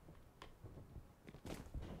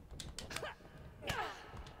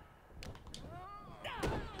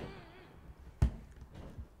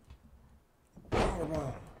 Come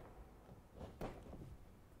on.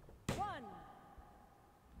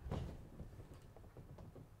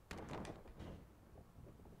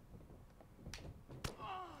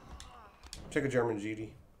 Take a German GD.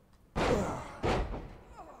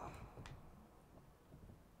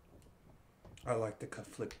 I like to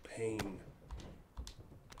conflict pain.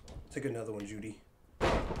 Take another one, Judy. 1,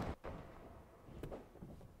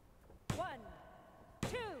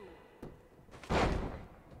 2.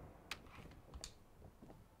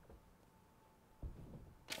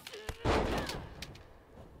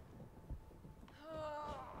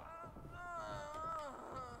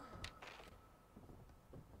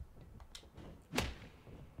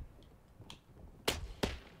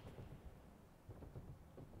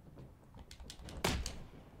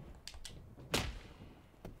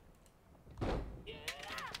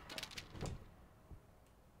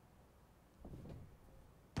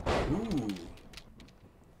 Ooh.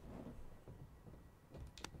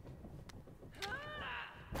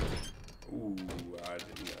 Ooh, I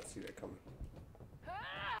did not see that coming.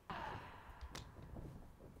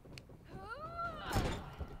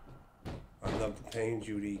 I love the pain,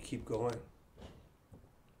 Judy. Keep going.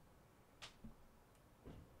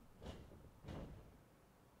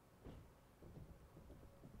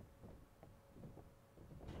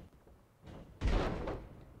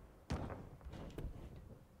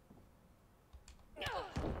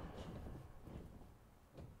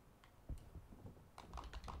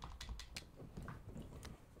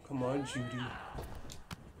 Come on, Judy.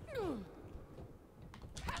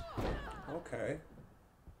 Okay.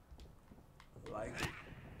 Like it.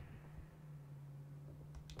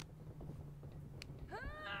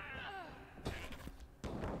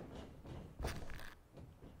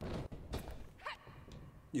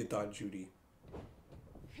 You thought, Judy.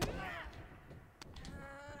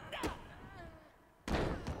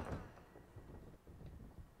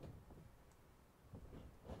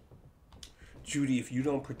 Judy, if you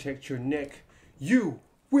don't protect your neck, you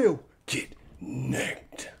will get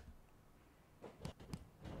necked.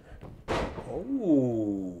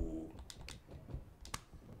 Oh.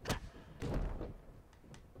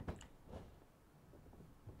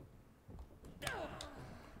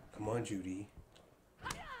 Come on, Judy.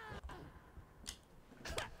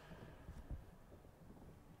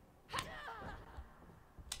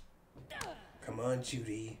 Come on,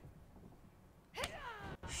 Judy.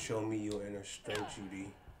 Show me your inner strength, Judy.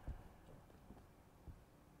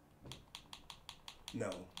 No.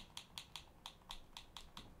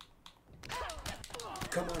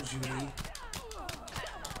 Come on, Judy.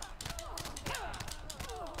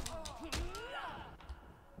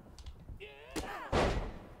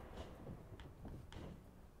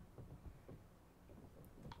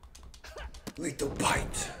 Lethal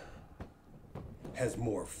bite has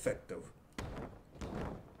more effective.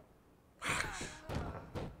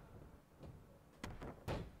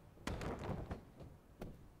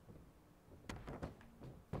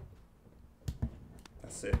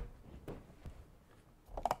 That's it.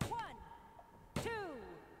 1, 2.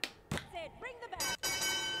 Said, bring the back.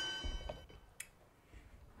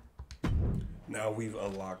 Now we've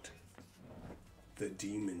unlocked the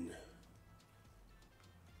demon.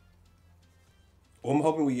 Well, I'm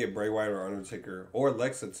hoping we get Bray Wyatt or Undertaker or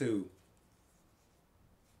Alexa too.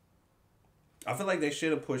 I feel like they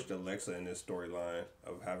should have pushed Alexa in this storyline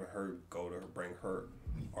of having her go to bring her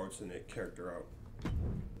alternate character out.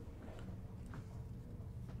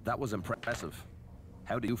 That was impressive.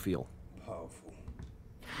 How do you feel? Powerful.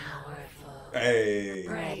 Powerful. Hey.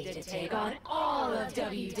 Ready to take on all of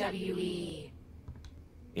WWE.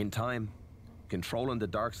 In time, controlling the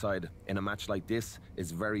dark side in a match like this is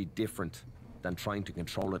very different than trying to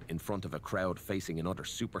control it in front of a crowd facing another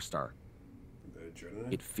superstar. The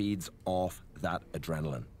adrenaline? It feeds off that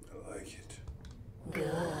adrenaline. I like it.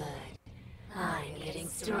 Good. I'm getting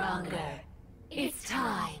stronger. It's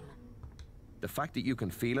time. The fact that you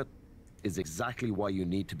can feel it is exactly why you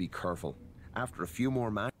need to be careful. After a few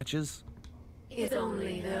more matches, It's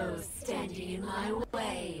only those standing in my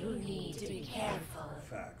way who need to be careful.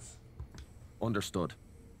 Facts. understood.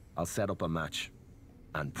 I'll set up a match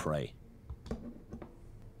and pray.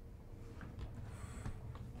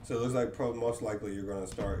 So it looks like most likely you're going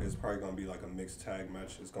to start, it's probably going to be like a mixed tag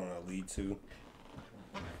match. It's going to lead to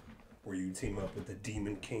where you team up with the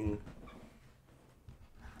Demon King.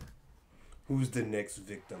 Who's the next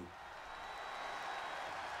victim?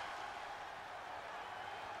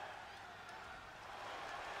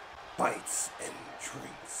 Bites and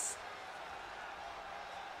drinks.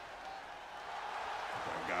 Oh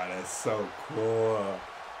my god, that's so cool.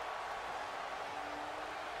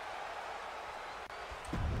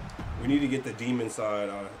 We need to get the demon side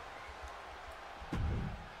on it.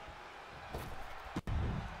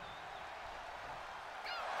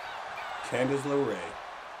 Candace LeRae.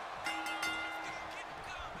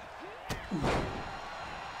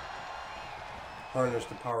 Harness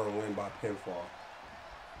the power and win by pinfall.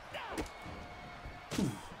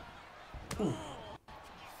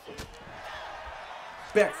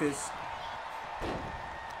 Back fist.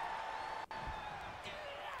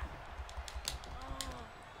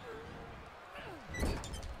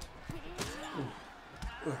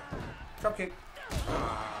 Drop kick.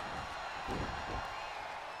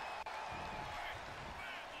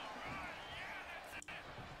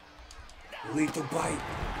 Lethal bite.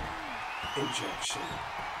 Injection.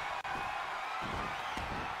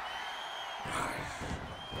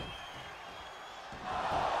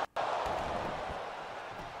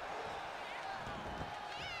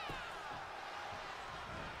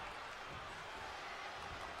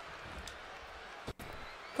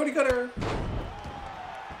 Cody Cutter.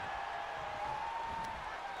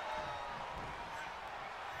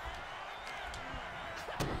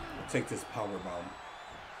 Take this power bomb.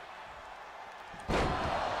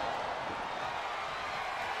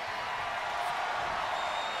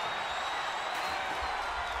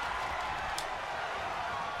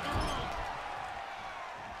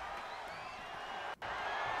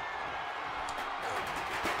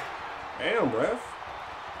 Damn, ref.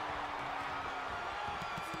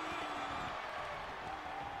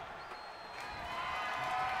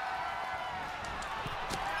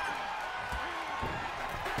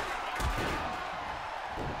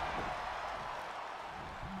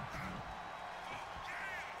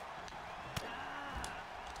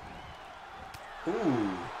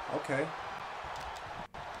 Ooh, okay.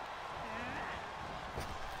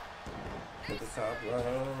 Hit the top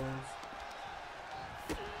rounds.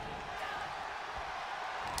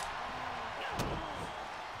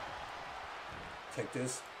 Take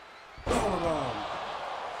this.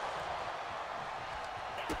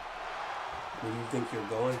 Where do you think you're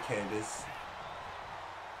going, Candace?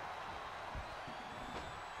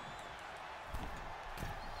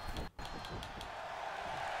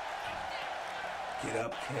 Get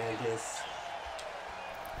up, Candace.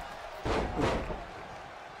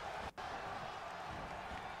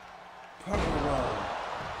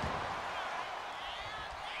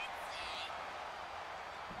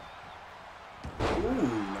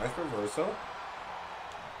 Ooh, nice reversal.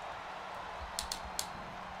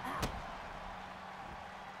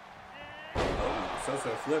 Oh,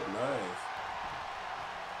 sunset flip, nice.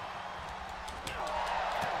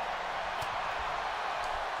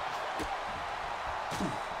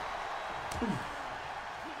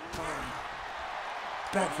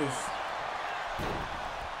 Back fist.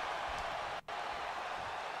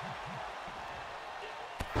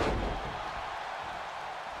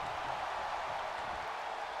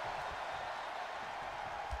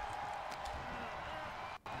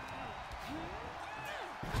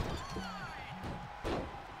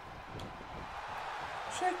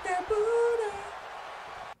 Shake that booty.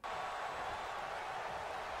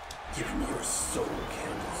 Give me your soul,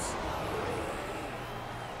 Candace.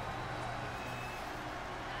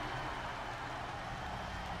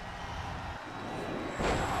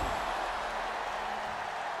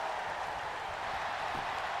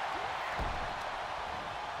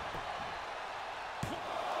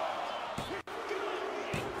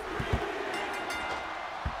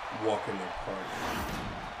 Walk in the park.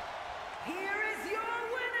 Here is your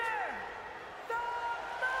winner, the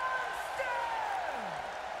Monster!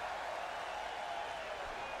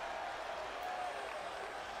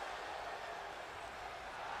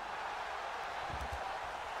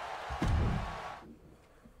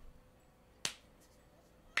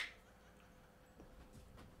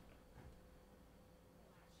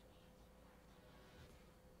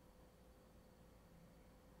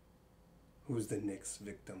 Who's the next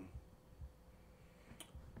victim?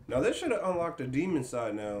 Now they should have unlocked the demon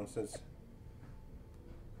side now, since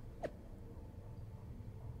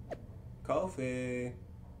Kofi.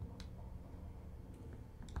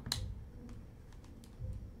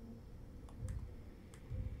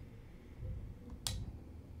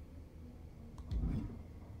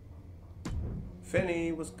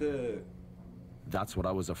 Finny, what's good? That's what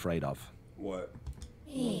I was afraid of. What?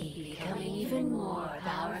 Me becoming even more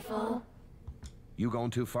powerful? You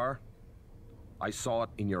going too far? I saw it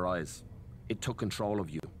in your eyes. It took control of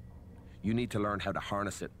you. You need to learn how to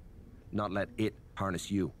harness it, not let it harness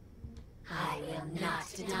you. I will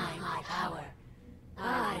not deny my power.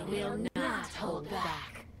 I will not hold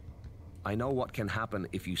back. I know what can happen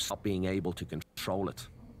if you stop being able to control it.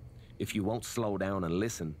 If you won't slow down and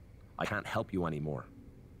listen, I can't help you anymore.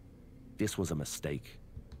 This was a mistake.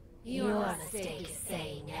 Your mistake is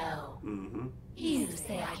saying no. Mm-hmm. You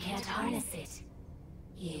say I can't harness it.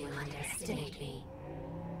 You underestimate me.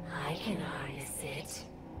 I can harness it.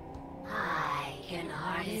 I can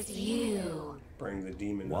harness you. Bring the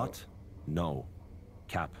demon What? out. No.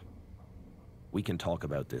 Cap. We can talk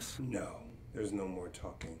about this. No, there's no more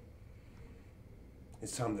talking.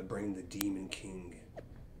 It's time to bring the Demon King.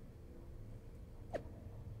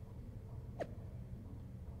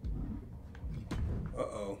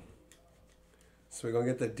 Uh-oh. So we're gonna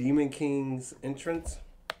get the Demon King's entrance.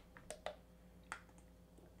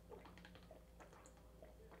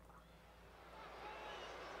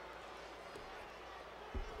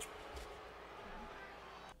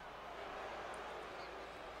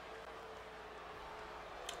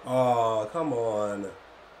 Oh, come on.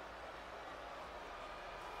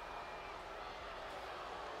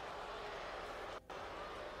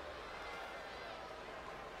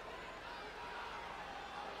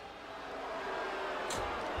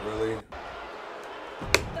 Really?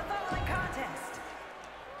 The following contest.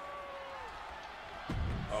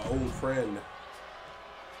 Our old friend.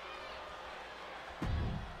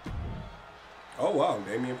 Oh wow,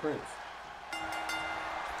 Damian Prince.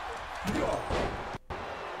 Yeah.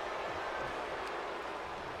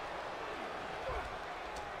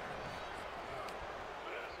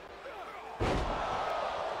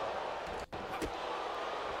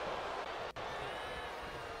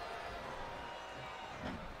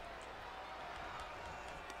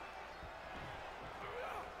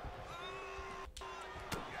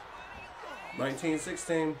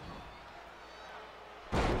 $19-16.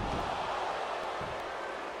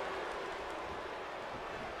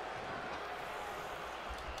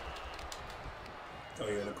 Oh,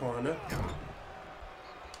 you're in the corner.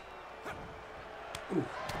 Ooh,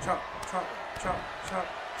 chop, chop, chop, chop,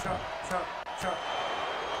 chop, chop, chop.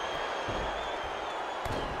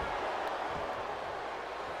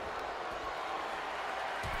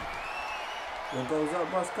 What goes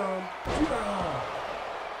up must come. Yeah.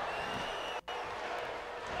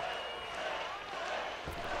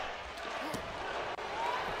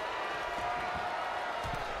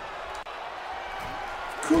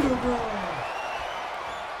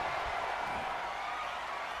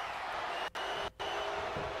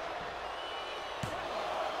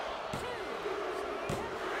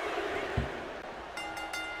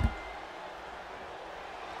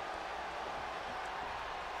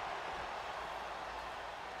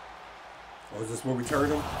 Oh, is this where we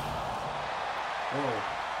turn him? Oh.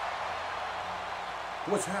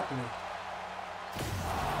 What's happening?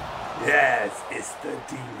 Yes, it's the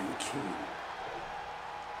Demon King.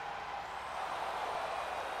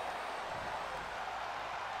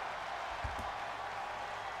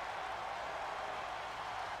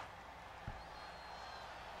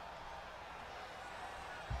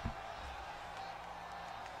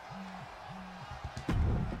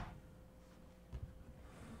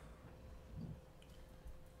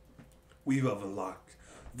 We've unlocked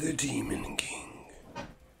the Demon King.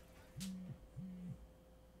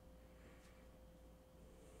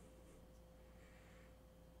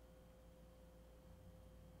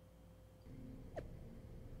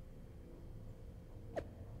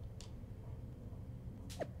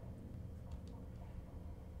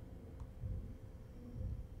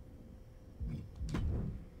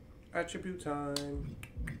 Attribute time.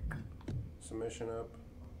 Submission up.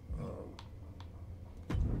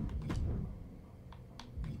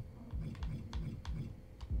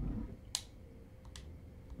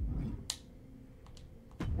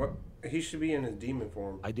 What? He should be in his demon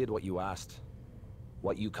form. I did what you asked.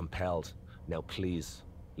 What you compelled. Now please,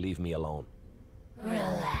 leave me alone.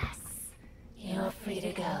 Relax. You're free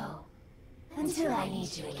to go. Until I need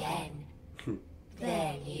you again.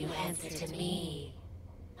 Then you answer to me.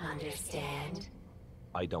 Understand?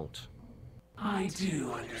 I don't. I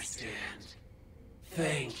do understand.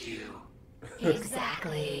 Thank you.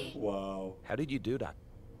 Exactly. Wow. How did you do that?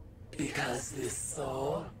 Because this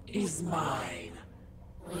soul is mine.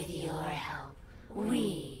 With your help,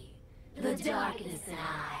 we, the darkness and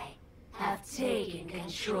I, have taken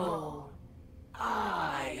control.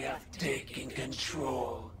 I have taken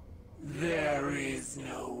control. There is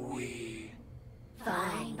no we.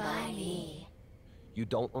 Fine by me. You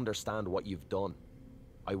don't understand what you've done.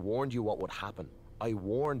 I warned you what would happen. I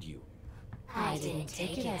warned you. I didn't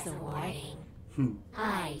take it as a warning.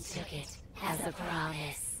 I took it as a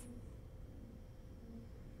promise.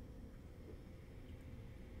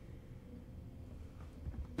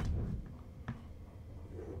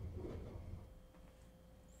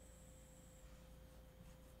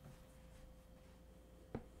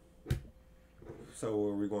 So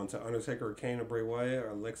are we going to Undertaker or Kane or Bray Wyatt or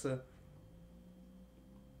Alexa?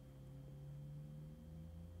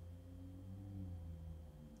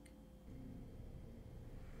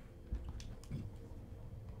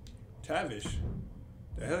 Tavish,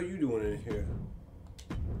 the hell you doing in here?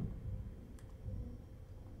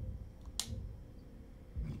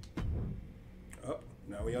 Oh,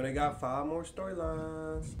 now we only got 5 more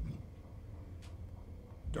storylines.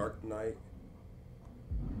 Dark Knight.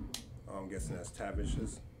 Oh, I'm guessing that's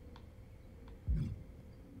Tavish's.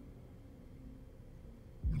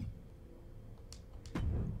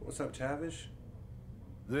 What's up, Tavish?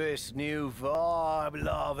 This new vibe,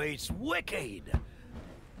 love, it's wicked.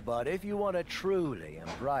 But if you want to truly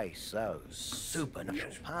embrace those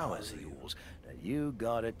supernatural powers of yours, then you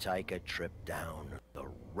gotta take a trip down the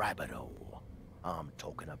rabbit hole. I'm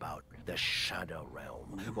talking about the Shadow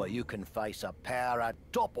Realm, where you can face a pair of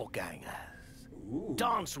doppelgangers. Ooh.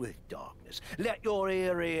 Dance with darkness. Let your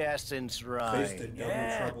eerie essence reign. Face the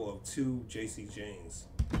double trouble of 2 JC Janes.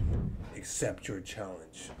 Accept your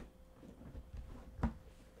challenge.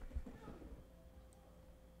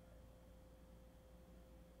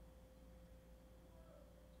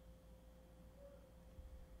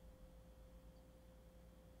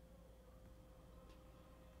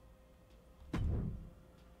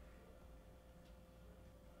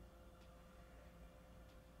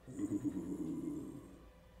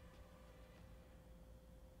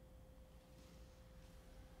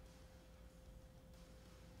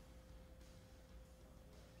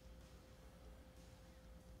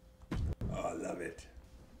 I love it.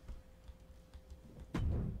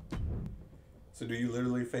 So do you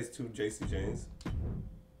literally face 2 JC Janes?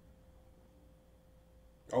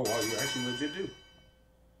 Oh wow, you actually legit do.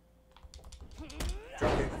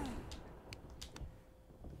 Drop it.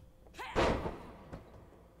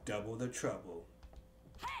 Double the trouble.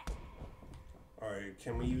 Alright,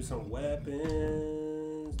 can we use some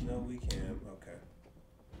weapons? No, we can't. Okay.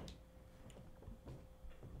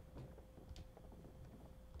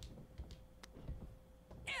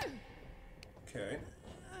 Okay.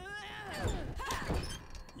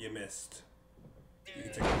 You missed. You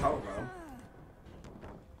can take a power bomb.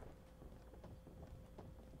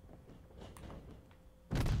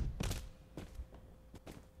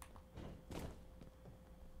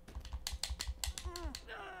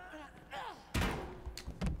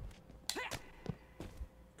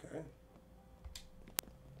 Okay.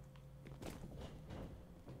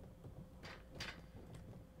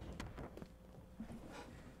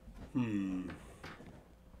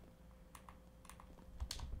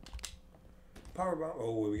 Power bomb.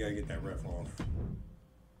 Oh, we gotta get that ref off.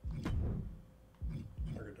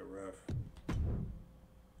 Target the ref.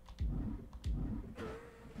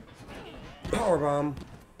 Power bomb.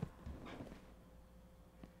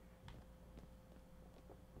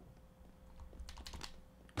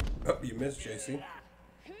 Oh, you missed, JC.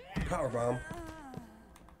 Power bomb.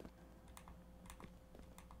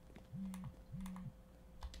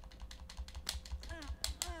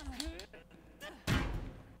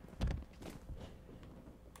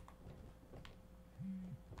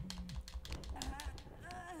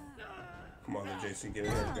 Come on, JC, get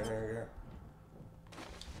in here, get in here,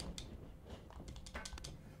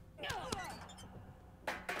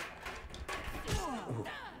 Ooh.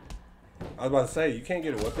 I was about to say, you can't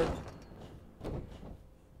get a whipper.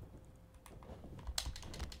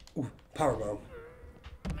 Ooh, power bomb.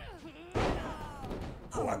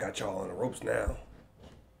 Oh, I got y'all on the ropes now.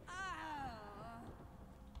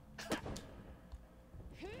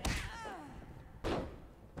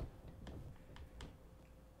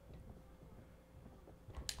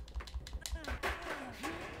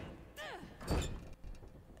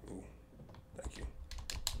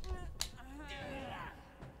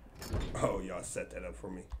 Oh, y'all set that up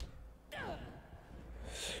for me.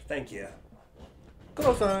 Thank you.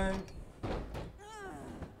 Close time.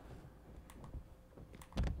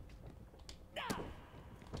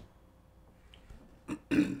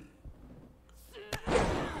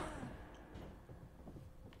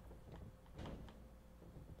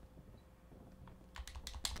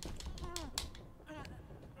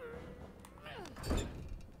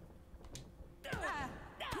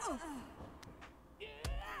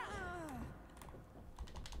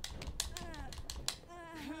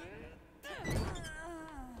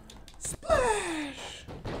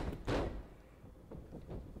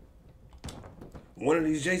 One of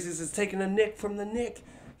these Jaces is taking a neck from the neck.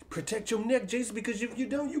 Protect your neck, Jason, because if you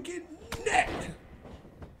don't, you get necked.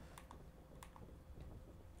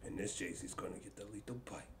 And this Jace's gonna get the lethal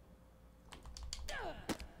bite.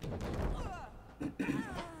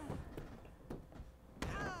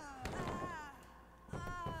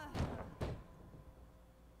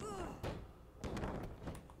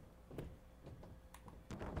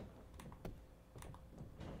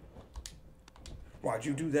 Why'd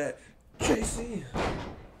you do that, JC?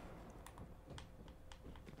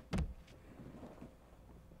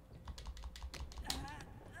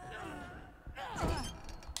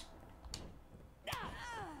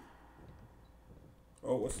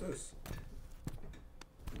 Oh, what's this?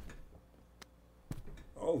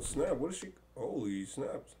 Oh, snap. What is she? Holy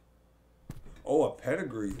snaps. Oh, a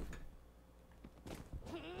pedigree.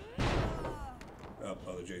 Oh,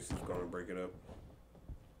 other Jason's gonna break it up.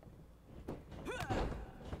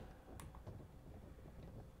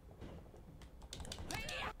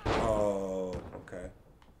 Oh, okay.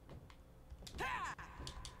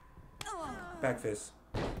 Back fist.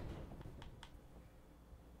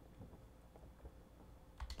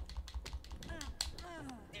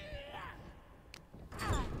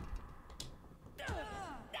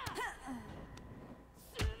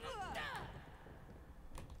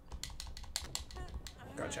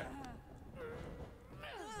 Gotcha.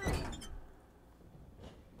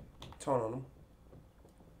 Taunt on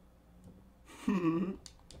him.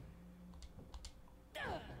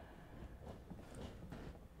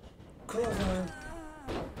 Clothesline.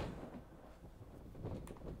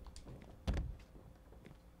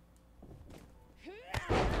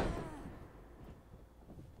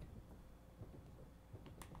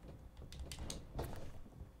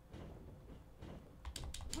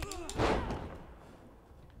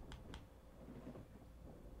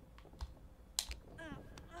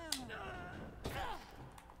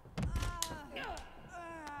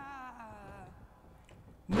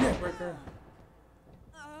 Neckbreaker.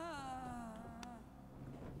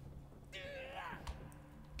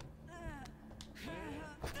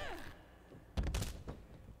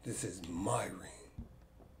 This is my ring.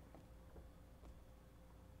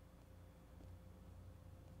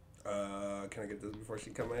 Can I get this before she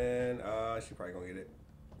come in? She probably gonna get it.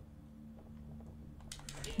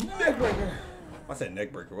 Neckbreaker. I said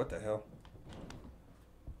neckbreaker. What the hell?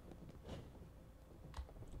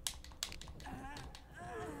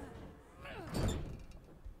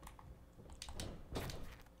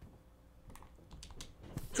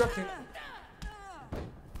 Drop kick.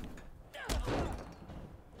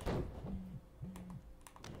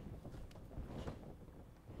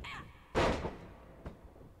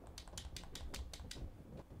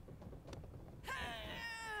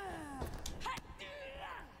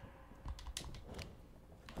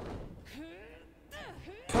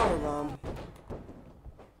 Powerbomb.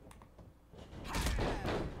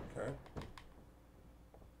 Okay.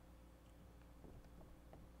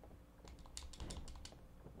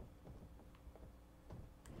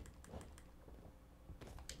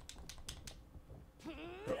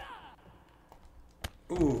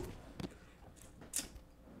 Ooh.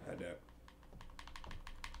 Had that.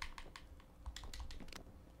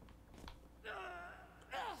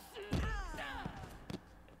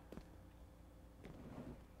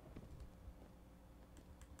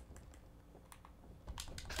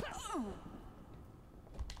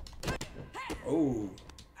 Oh.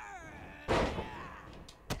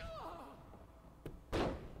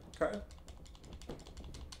 Okay.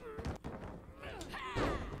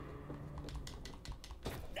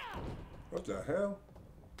 What the hell?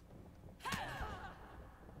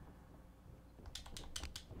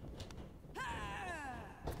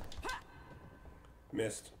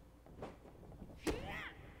 Missed.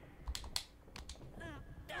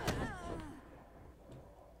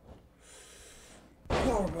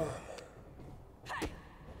 Powerbomb.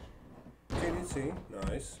 KDT,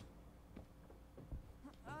 nice.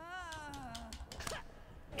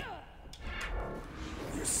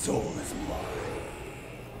 Your soul is mine.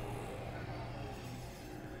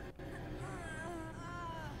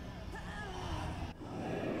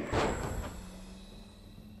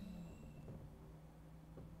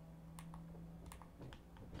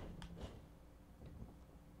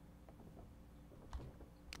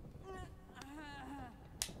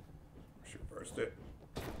 She reversed it.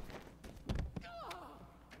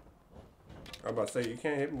 I'm about to say, you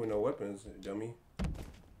can't hit me with no weapons, dummy.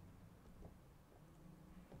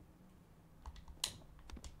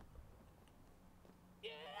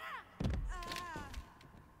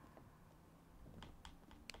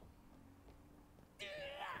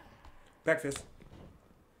 Back fist.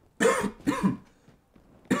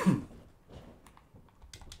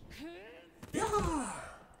 Yeah.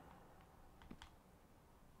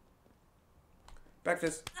 Back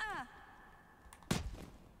fist.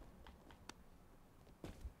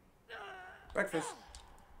 Back fist.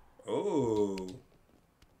 Oh.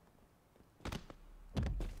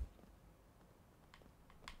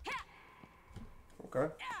 Okay.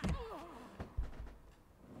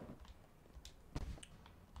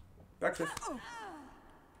 Back fist.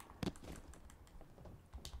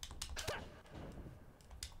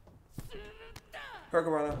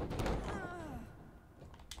 Hurricanrana.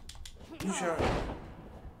 You shot.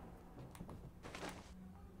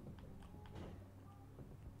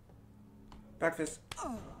 Back fist.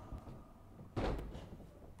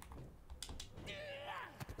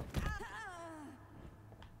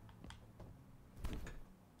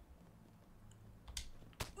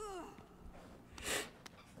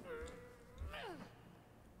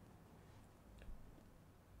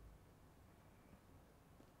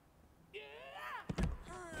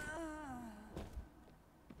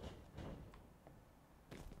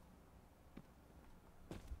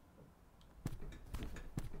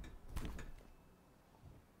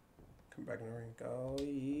 Come back in the ring. Go.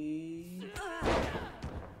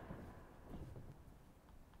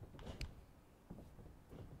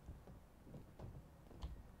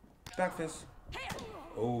 Back fist.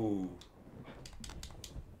 Oh.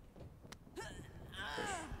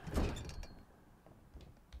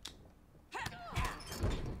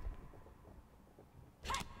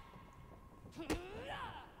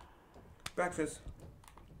 Back fist.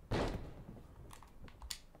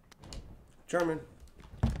 German.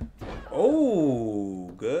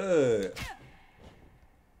 Oh, good.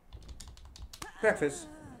 Back fist.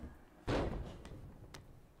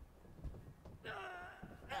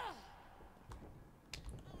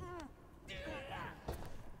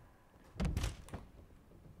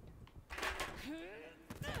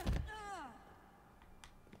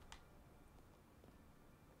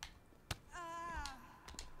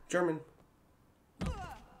 German.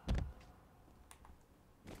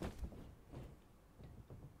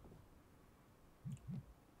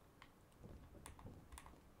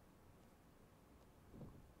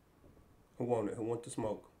 Who want it? Who want the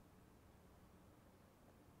smoke?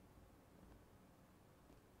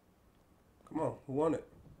 Come on, who want it?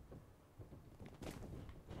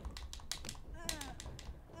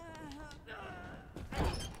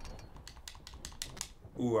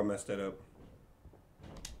 Ooh, I messed that up.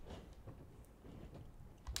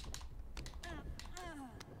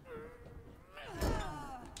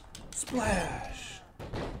 Splash!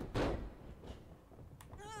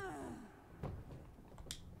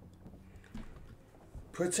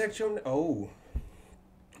 Protect your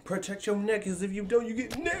protect your neck, as if you don't, you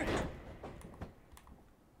get necked.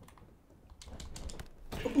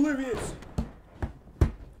 Oblivious.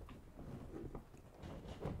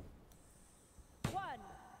 1,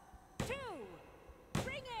 2,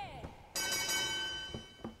 bring it.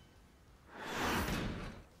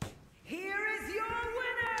 Here is your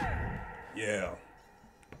winner. Yeah.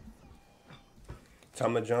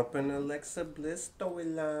 Time to jump in Alexa Bliss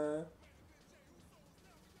storyline.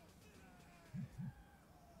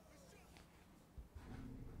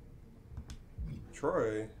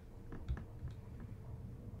 Troy.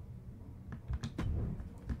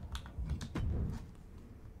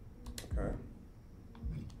 Okay.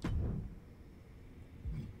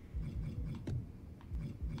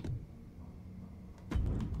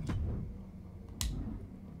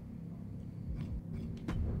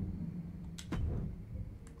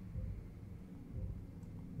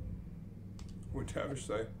 What Tavish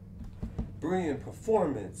say? Brilliant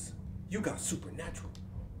performance. You got supernatural.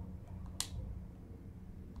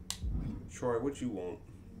 Troy, what you want?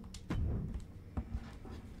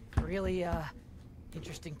 Really,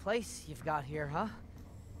 interesting place you've got here, huh?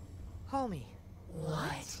 Homie.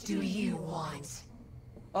 What do you want?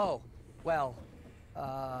 Oh, well,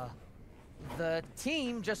 the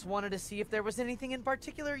team just wanted to see if there was anything in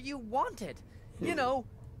particular you wanted. You know,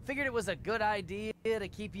 figured it was a good idea to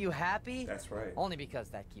keep you happy. That's right. Only because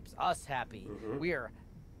that keeps us happy. We're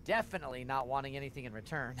definitely not wanting anything in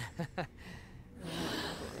return.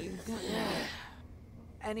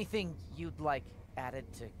 Anything you'd like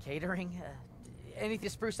added to catering? Anything to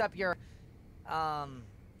spruce up your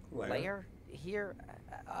lair here?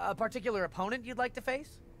 A particular opponent you'd like to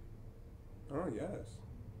face? Oh, yes.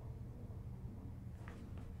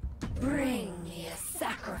 Bring me a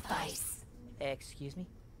sacrifice. Excuse me?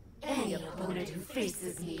 Any opponent who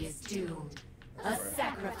faces me is doomed. A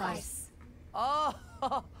sacrifice. Oh,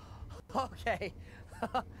 okay.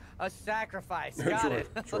 A sacrifice. Got it.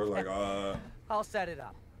 Troy, like, I'll set it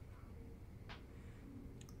up.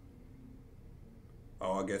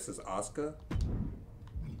 Oh, I guess it's Asuka.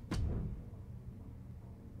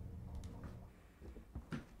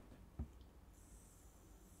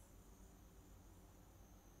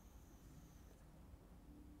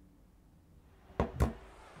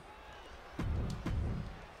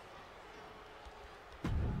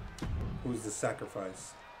 Who's the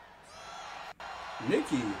sacrifice?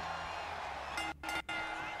 Nikki.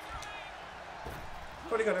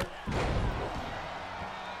 Cody got her.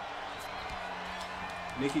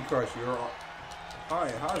 Nikki Crush, you're all...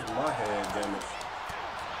 Hi, how's my head damaged?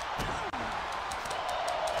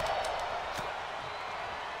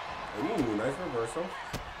 Ooh, nice reversal.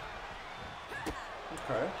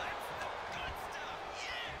 Okay.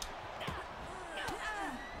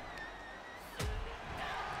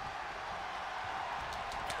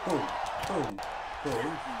 Boom, boom,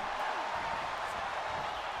 boom.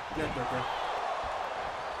 Neckbreaker.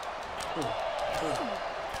 Boom, boom,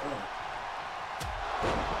 boom.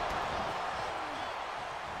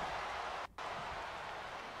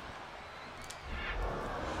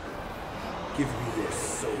 Give me your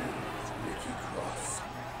soul, Nikki Cross.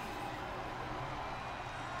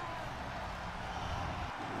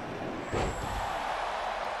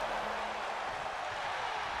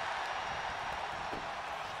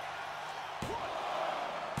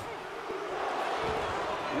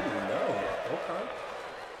 Ooh, no. Okay.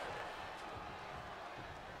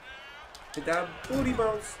 Hit that booty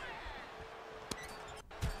bounce.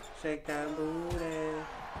 Shake that booty.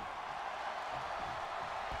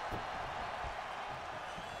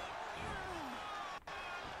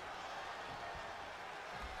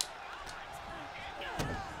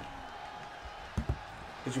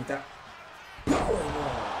 Hit you with that power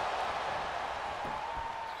wall.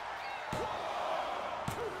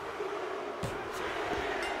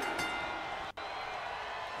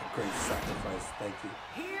 A great sacrifice, thank you.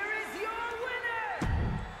 Here is your winner!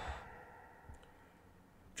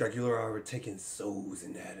 Draculaura, we're taking souls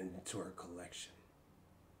and adding to our collection.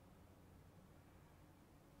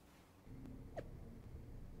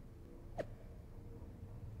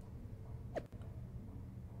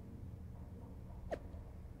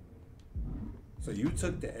 So you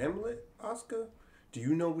took the amulet, Oscar? Do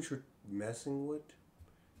you know what you're messing with?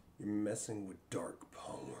 You're messing with dark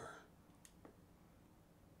power.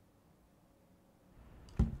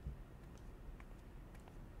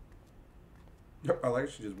 I like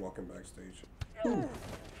she just walking backstage. Ooh.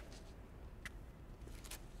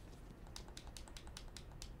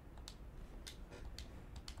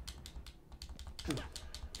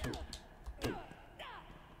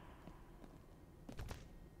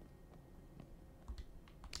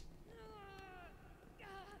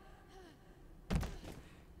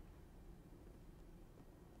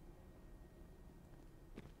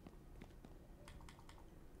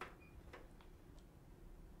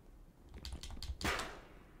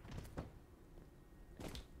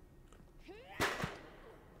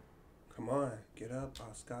 Come on, get up,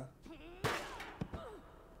 Oscar.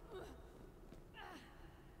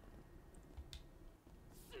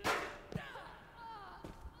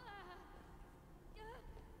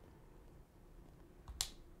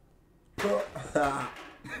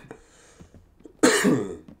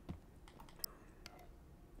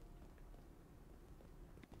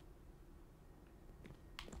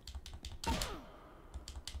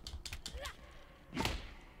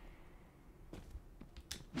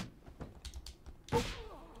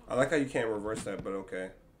 I like how you can't reverse that, but okay.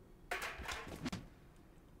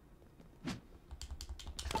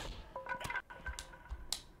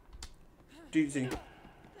 GG.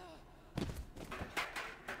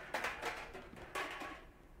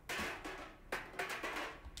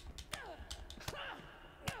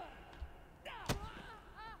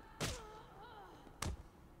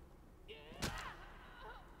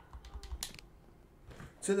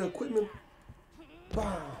 To the equipment.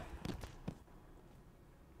 Wow.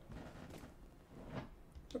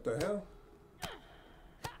 What the hell?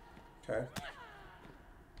 Okay.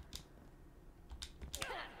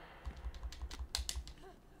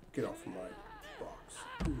 Get off my box.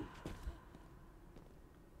 Ooh.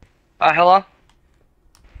 Hello?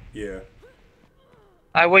 Yeah.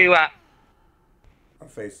 Where you at? I'm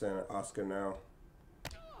facing Oscar now.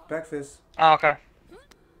 Back fist. Oh, okay.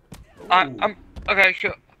 I'm okay.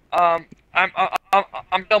 Sure. I'm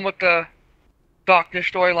done with the Darkness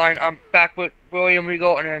storyline. I'm back with William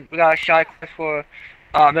Regal, and then we got a shy quest for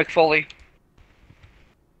Mick Foley.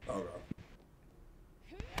 Okay.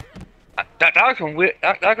 That was some weird.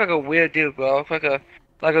 That's like a weird dude, bro. It's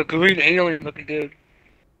like a green alien looking dude.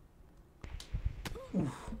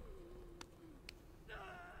 Oof.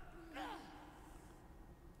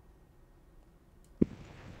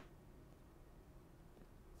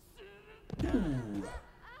 Ooh.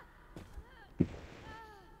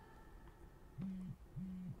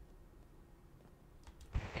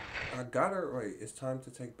 I got her right. It's time to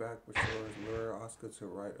take back what shows lure Oscar to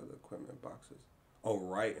right of the equipment boxes. Oh,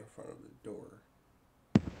 right in front of the door.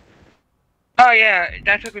 Oh yeah,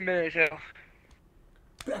 that took a minute too.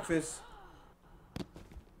 Back fist.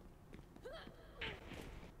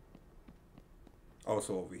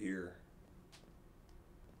 Also over here.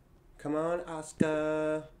 Come on,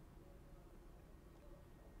 Asuka.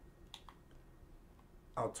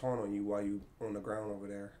 I'll taunt on you while you on the ground over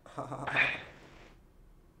there.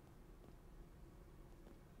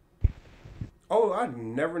 Oh, I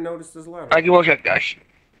never noticed this ladder. I can watch that, guys.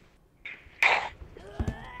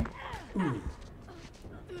 Ooh.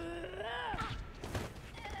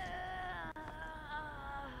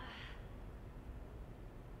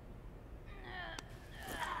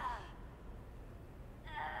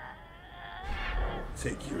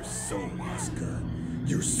 Take your soul, Asuka.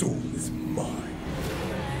 Your soul is mine.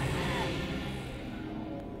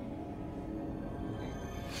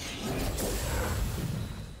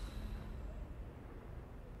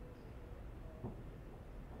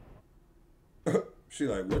 She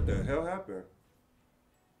like, what the hell happened?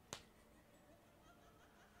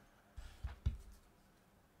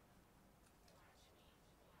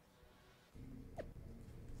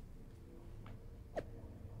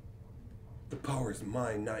 The power is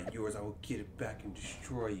mine, not yours. I will get it back and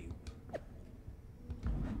destroy you.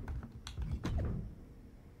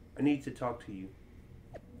 I need to talk to you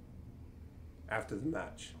after the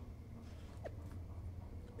match.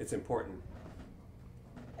 It's important.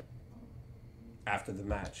 After the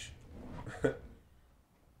match.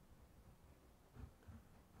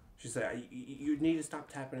 She said, you need to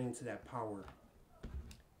stop tapping into that power.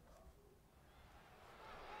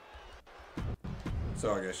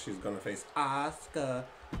 So I guess she's gonna face Asuka.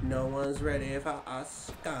 No one's ready for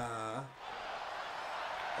Asuka.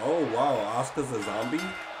 Oh wow, Asuka's a zombie?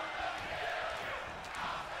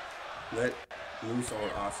 Let loose on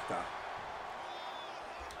Asuka.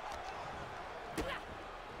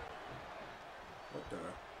 What the?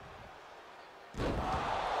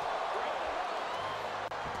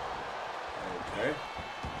 Okay.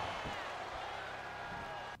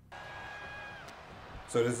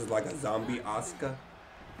 So this is like a zombie Asuka?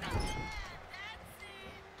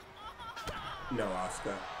 No,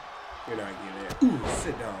 Asuka. You're not getting it. Ooh,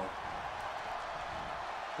 sit down.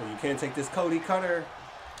 Well, you can't take this Cody Cutter.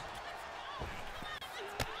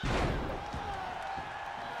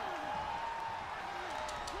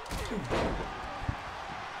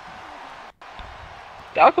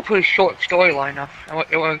 That was a pretty short storyline now.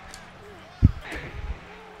 It was...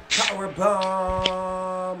 Power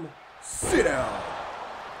bomb. Sit down.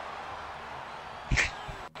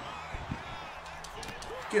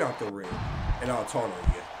 Get out the ring, and I'll taunt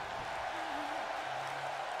on you.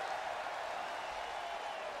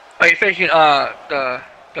 Are you facing the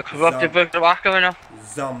corrupted version of Asuka right now?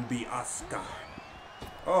 Zombie Asuka.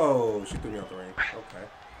 Oh, she threw me out the ring. Okay.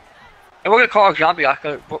 And we're gonna call her zombie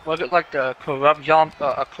Asuka. Was it like the corrupt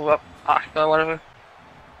corrupt Asuka or whatever?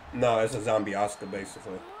 No, it's a zombie Asuka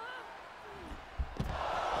basically.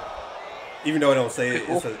 Even though I don't say it,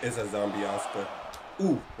 it's a zombie Asuka.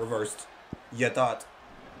 Ooh, reversed. You thought.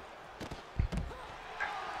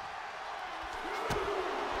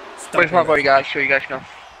 Wait for my buddy, guys, so you guys know.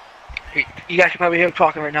 You guys can probably hear him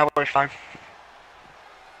talking right now, but it's fine.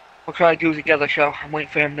 We'll try to do it together, so I'm waiting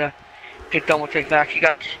for him to get done with his match. He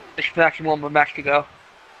got this match and one more match to go.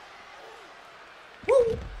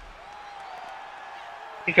 Woo!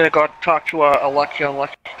 He's gonna go talk to Alexa and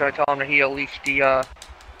Alexa start telling him that he unleashed the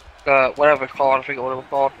whatever it's called, I forget what it was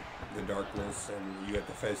called. The darkness, and you have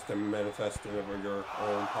to face the manifesting of your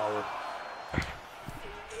own power.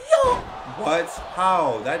 Yo! What?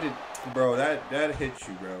 How? That did, bro. That hit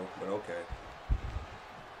you, bro. But okay.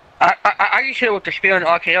 I just hit it with the spear and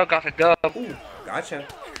RKO got the dub. Ooh, gotcha.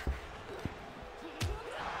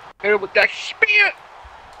 Hit it with that spear.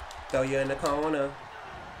 Throw you in the corner.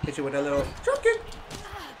 Hit you with a little drop kick.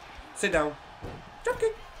 Sit down. Drop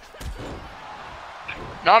kick.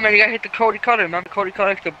 Nah, man, you gotta hit the Cody Cutter. Remember Cody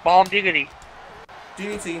Cutter? The bomb diggity.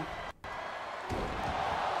 DDT.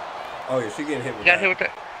 Oh yeah, she getting hit with You that. gotta hit with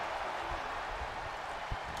that.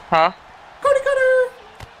 Huh? Cody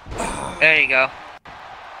Cutter! There you go.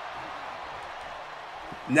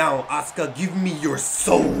 Now, Asuka, give me your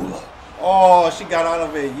soul. Oh, she got out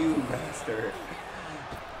of it, you bastard.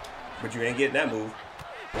 But you ain't getting that move.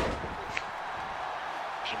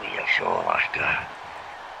 Give me your soul, Asuka.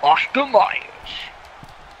 Oscar Myers.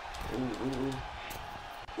 Ooh.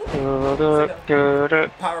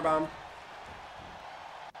 Powerbomb.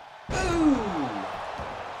 Ooh.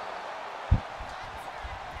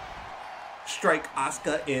 Strike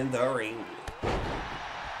Asuka in the ring.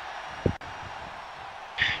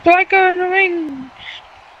 Strike her in the ring.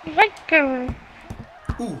 Strike her.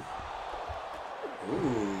 Ooh.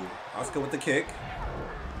 Ooh. Asuka with the kick.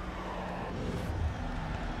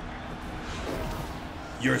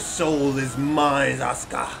 Your soul is mine,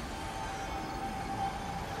 Asuka.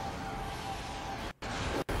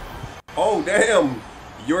 Oh, damn.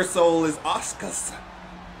 Your soul is Asuka's.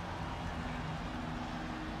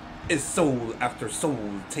 Is soul after soul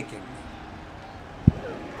taken.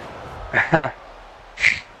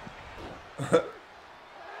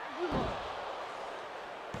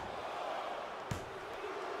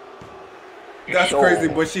 That's crazy,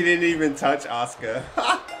 but she didn't even touch Asuka.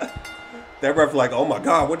 That ref like, oh my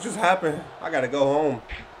god, what just happened? I gotta go home.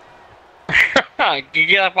 Did you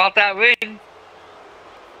get about that ring?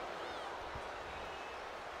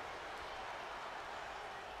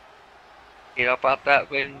 Get up out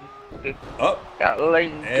that ring. Up. That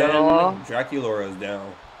ring. And Draculaura is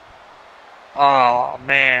down. Oh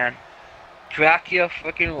man, Dracula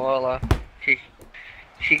freaking Laura.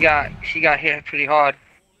 She got hit pretty hard.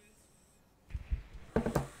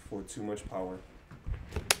 For too much power.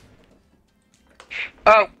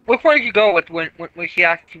 Which one did you go with when she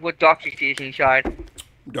asked you what doctor she is inside?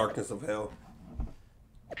 Darkness of Hell.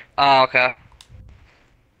 Oh, okay.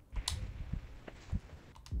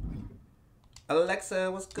 Alexa,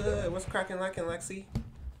 what's good? What's cracking like in Lexi?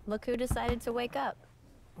 Look who decided to wake up.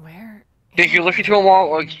 Where? Did you listen to them all,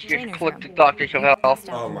 or did you just click the Doctors of Hell?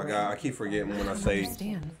 Oh my god, I keep forgetting when I say.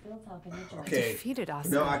 Okay.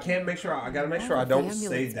 No, I can't make sure. I gotta make sure I don't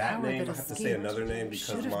say that name. I have to say another name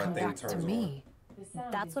because my thing turns on.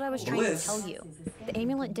 That's what I was trying to tell you. The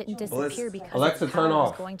amulet didn't disappear because Alexa, the power turn was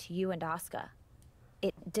off. going to you and Asuka.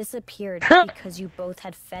 It disappeared because you both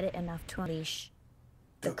had fed it enough to unleash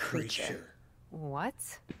the creature. What?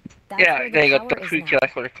 That's Yeah, where there you the go. The power is creature, now.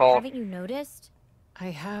 that's what it's called. Haven't you noticed? I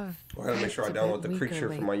have. I gotta make sure I download the creature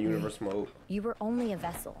from my universe mode. You were only a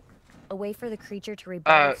vessel, a way for the creature to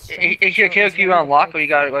rebuild its strength Is your until it was character you ready to unlock, or break you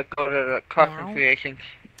gotta free. like go to the custom Now? creations?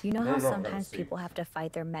 You know I how don't know, I gotta sometimes see. people have to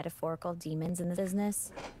fight their metaphorical demons in the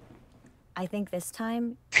business? I think this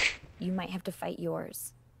time, you might have to fight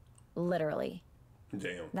yours. Literally.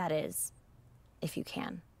 Damn. That is, if you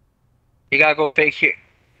can. You gotta go face it.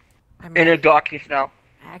 I'm In the ready. darkness now.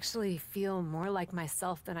 I actually feel more like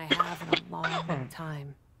myself than I have in a long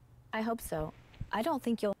time. I hope so. I don't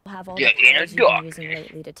think you'll have all Yeah, the in a powers you've been darkness. using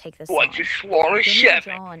lately to take this What on. you swore a Give me a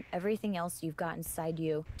seven. draw on everything else you've got inside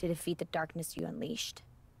you to defeat the darkness you unleashed.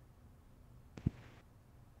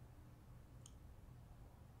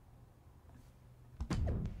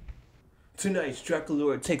 Tonight's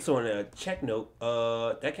Draculaura takes on a check note.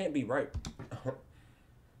 That can't be right.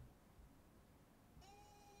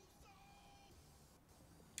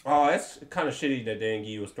 Oh, that's kind of shitty that they didn't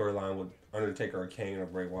give you a storyline with Undertaker or Kane or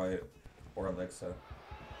Bray Wyatt or Alexa.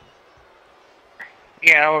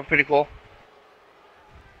 Yeah, that was pretty cool.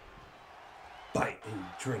 Bite and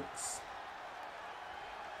drinks.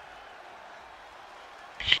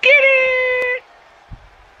 Get it!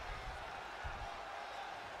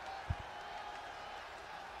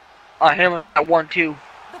 I hit him at 1-2.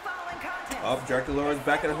 Up, Draculaura's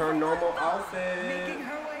back in her normal outfit.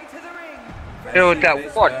 Hit with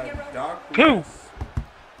that 1, 2,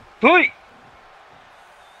 3.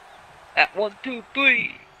 At 1, 2,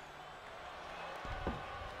 3.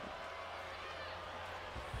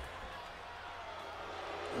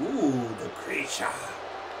 Ooh, the creature.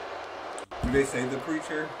 Do they say the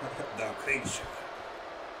creature? The creature.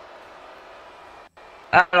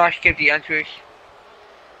 I don't know, I skipped the entries.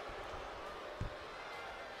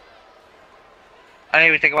 I didn't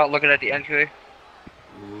even think about looking at the entry.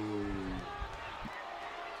 Ooh.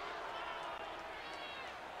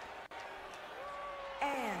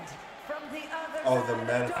 And from the other Oh, the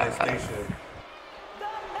manifestation.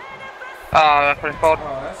 Oh, that's what it's called.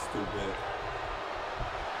 Oh, that's stupid.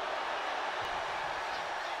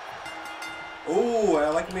 Ooh, I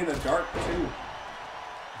like me in the dark too.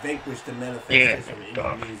 Vanquish the manifestation in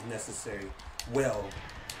any means necessary. Well,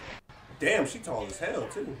 damn, she tall as hell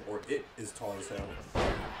too, or it is tall as hell.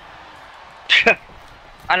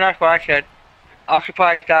 I know that's what I said. I was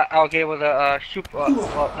surprised that I was able to super,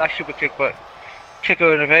 well, not super kick, but kick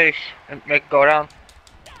her in the face and make it go down.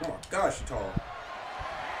 Oh my gosh, she tall.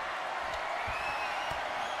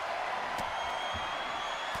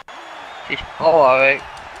 She's alright.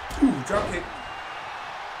 Ooh, drop kick.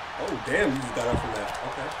 Oh damn, you just got up from that.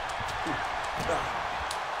 Okay. Ooh.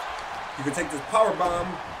 Ah. You can take this power bomb,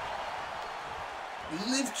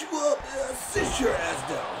 lift you up, and sit your ass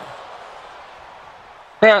down.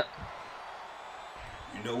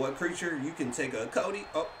 You know what, creature? You can take a Cody.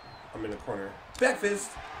 Oh, I'm in the corner. Back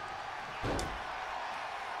fist.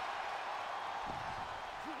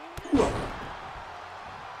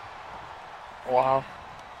 Wow.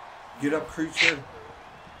 Get up, creature.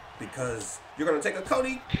 Because you're gonna take a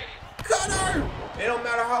Cody. Cutter! It don't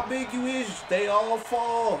matter how big you is, they all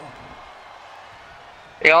fall.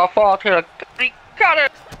 They all fall to the got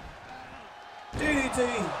it.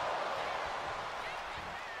 DDT.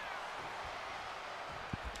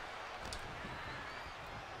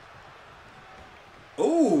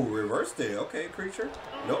 Ooh, reversed it. Okay, creature.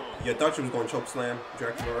 Nope. You thought you was going to choke slam,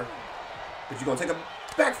 Draculaura. But you're going to take a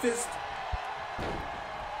back fist.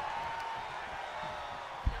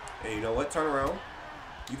 And you know what? Turn around.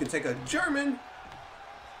 You can take a German.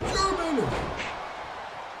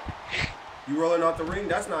 You rolling out the ring?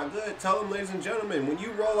 That's not good. Tell them, ladies and gentlemen, when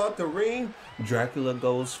you roll out the ring, Dracula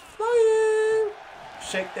goes flying.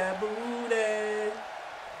 Shake that booty.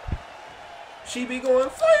 She be going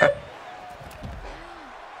flying.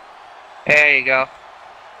 There you go.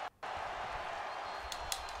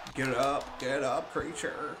 Get up,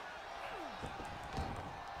 creature.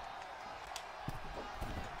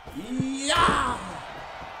 Yeah!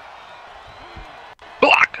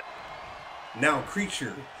 Block! Now,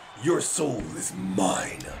 creature, your soul is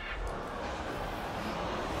mine.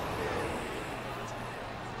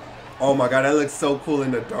 Oh my god, that looks so cool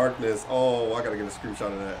in the darkness. Oh, I gotta get a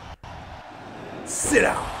screenshot of that. Sit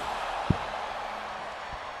down.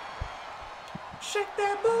 Shake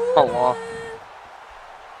that booty. Oh, wow.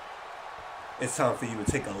 It's time for you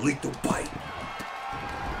to take a lethal bite.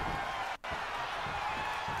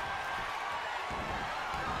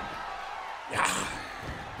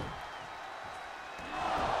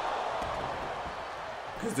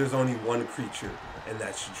 Because there's only one creature, and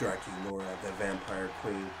that's Draculaura, the vampire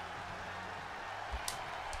queen.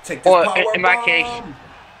 Take this power in my bomb. case,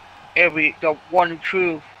 it'll be the one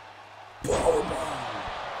true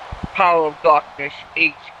power of darkness,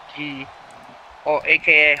 HG, or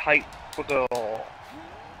AKA Hypergirl.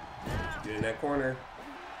 Get in that corner.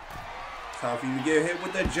 Time for you to get hit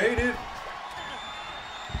with that jaded.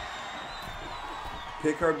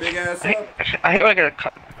 Pick her big ass up. I gotta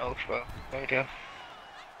cut my nose, bro. Right there.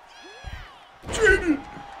 Jaded.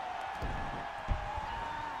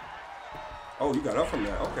 Oh, you got up from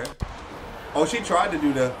that. Okay. Oh, she tried to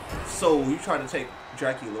do the soul. You tried to take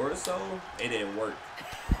Draculaura's soul. It didn't work.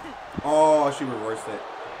 Oh, she reversed it.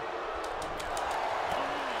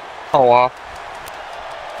 Oh, wow.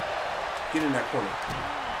 Get in that corner.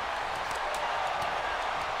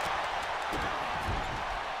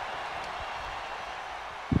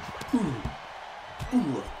 Ooh.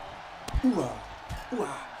 Ooh. Ooh. Ooh.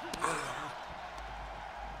 Ah.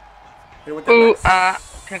 Hey, what the Ooh, next?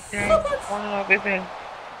 wanna be big.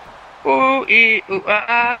 Ooh, ee, ooh,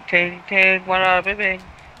 ting, ting, wanna be big.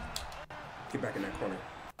 Get back in that corner.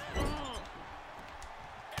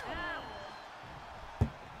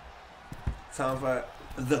 Time for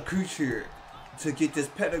the creature to get this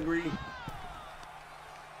pedigree.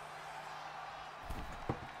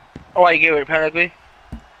 Oh, I gave it a pedigree.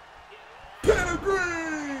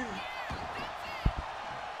 Pedigree!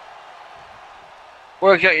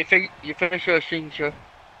 Where is that? You finish your signature?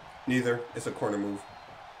 Neither. It's a corner move.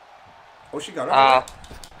 Oh, she got up.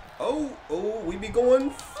 Oh, we be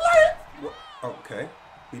going flying. Okay.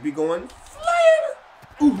 We be going flying.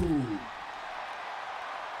 Ooh.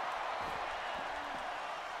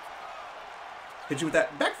 Hit you with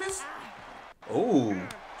that back fist. Oh,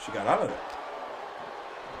 she got out of it.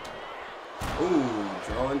 Ooh,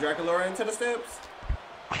 drawing Draculaura into the steps.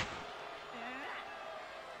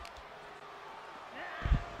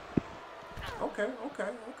 Okay.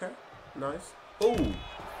 Nice. Ooh.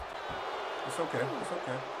 It's okay.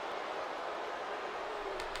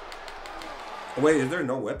 Wait, is there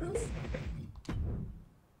no weapons?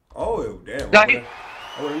 Oh, damn. I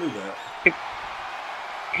would have knew that.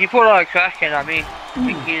 He put all the trash can on me.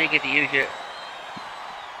 He didn't get to use it.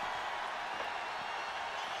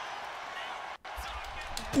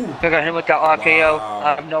 I got him with that RKO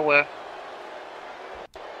out of nowhere.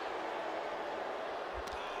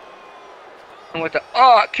 And with the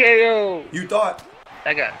RKO! You thought.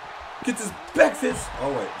 I got it. Get this back fist.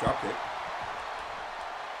 Oh, wait. Drop it.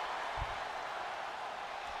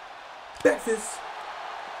 Back fist.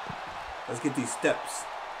 Let's get these steps.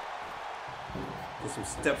 Get some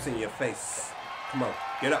steps in your face. Come on.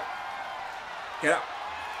 Get up. Get up.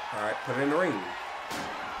 Alright. Put it in the ring.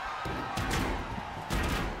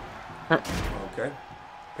 Okay.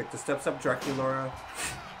 Pick the steps up, Draculaura.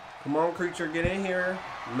 Come on, creature. Get in here.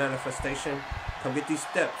 Manifestation. Come get these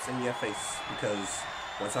steps in your face. Because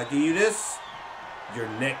once I give you this, your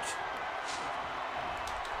neck.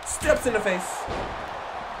 Steps in the face.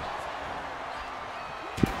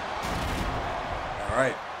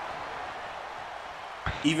 Alright.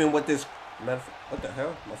 Even with this, what the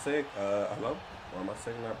hell? My sig, hello? Why am I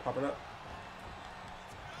sig not popping up?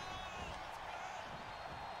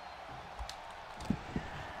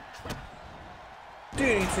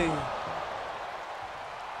 DDT.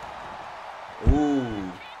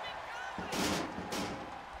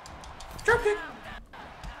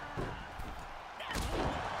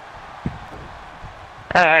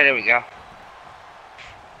 Alright, there we go.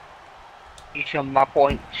 Each of my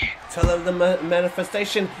points. Tell them the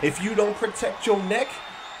manifestation. If you don't protect your neck,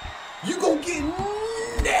 you gon' get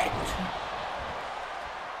necked.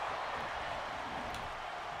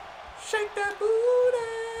 Shake that booty.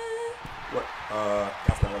 What?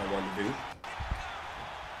 That's not what I wanted to do.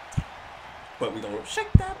 But we gonna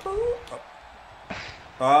shake that booty.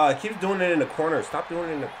 It keeps doing it in the corner. Stop doing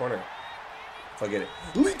it in the corner. Forget it.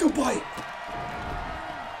 Lethal bite.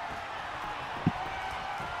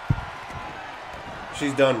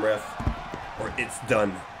 She's done, ref. Or it's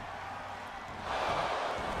done.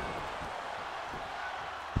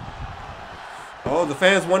 Oh, the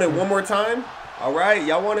fans want it one more time? Alright,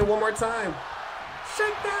 y'all want it one more time.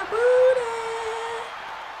 Shake that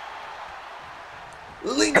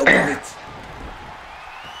booty. Lethal bite.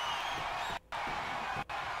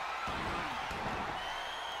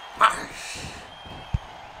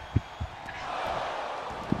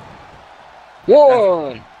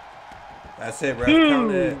 One. That's it, ref.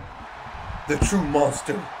 Count it. The true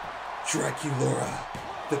monster, Draculaura,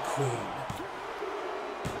 the queen.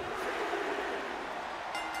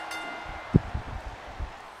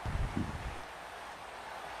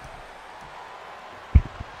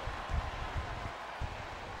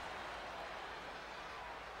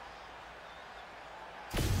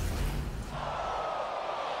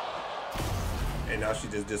 And now she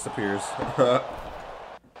just disappears.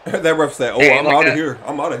 That ref said, "Oh, hey, I'm out of here.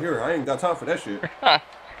 I'm out of here. I ain't got time for that shit."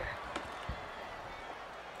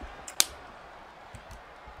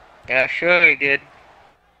 Yeah, sure he did.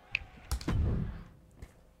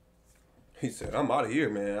 He said, "I'm out of here,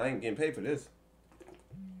 man. I ain't getting paid for this.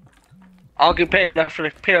 I'll get paid enough for the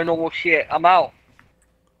paranormal shit. I'm out."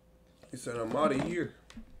 He said, "I'm out of here."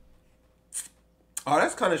 Oh,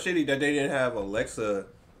 that's kind of shitty that they didn't have Alexa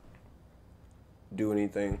do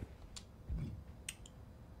anything.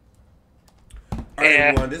 Alright,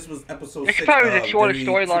 everyone, this was episode 6 it's probably the shortest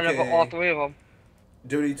WWE storyline 2K, of all three of them.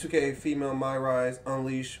 WWE 2K female MyRise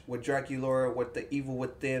Unleash with Draculaura with the evil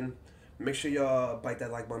within. Make sure y'all bite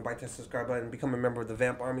that like button, bite that subscribe button, become a member of the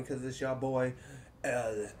Vamp Army because it's y'all boy,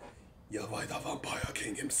 your boy the Vampire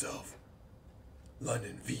King himself,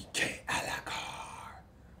 London VK Alucard.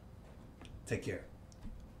 Take care.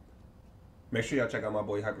 Make sure y'all check out my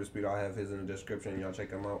boy Hyperspeed. I'll have his in the description. Y'all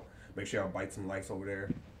check him out. Make sure y'all bite some likes over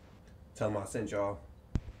there. Tell them I sent y'all.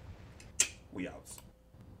 We out.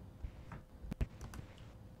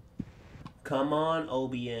 Come on,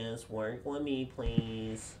 OBS. Work with me,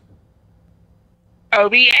 please.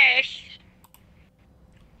 OBS!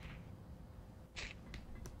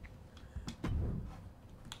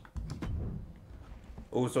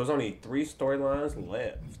 Oh, so there's only 3 storylines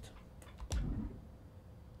left.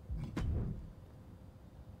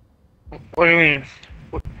 What do you mean?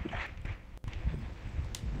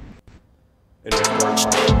 It is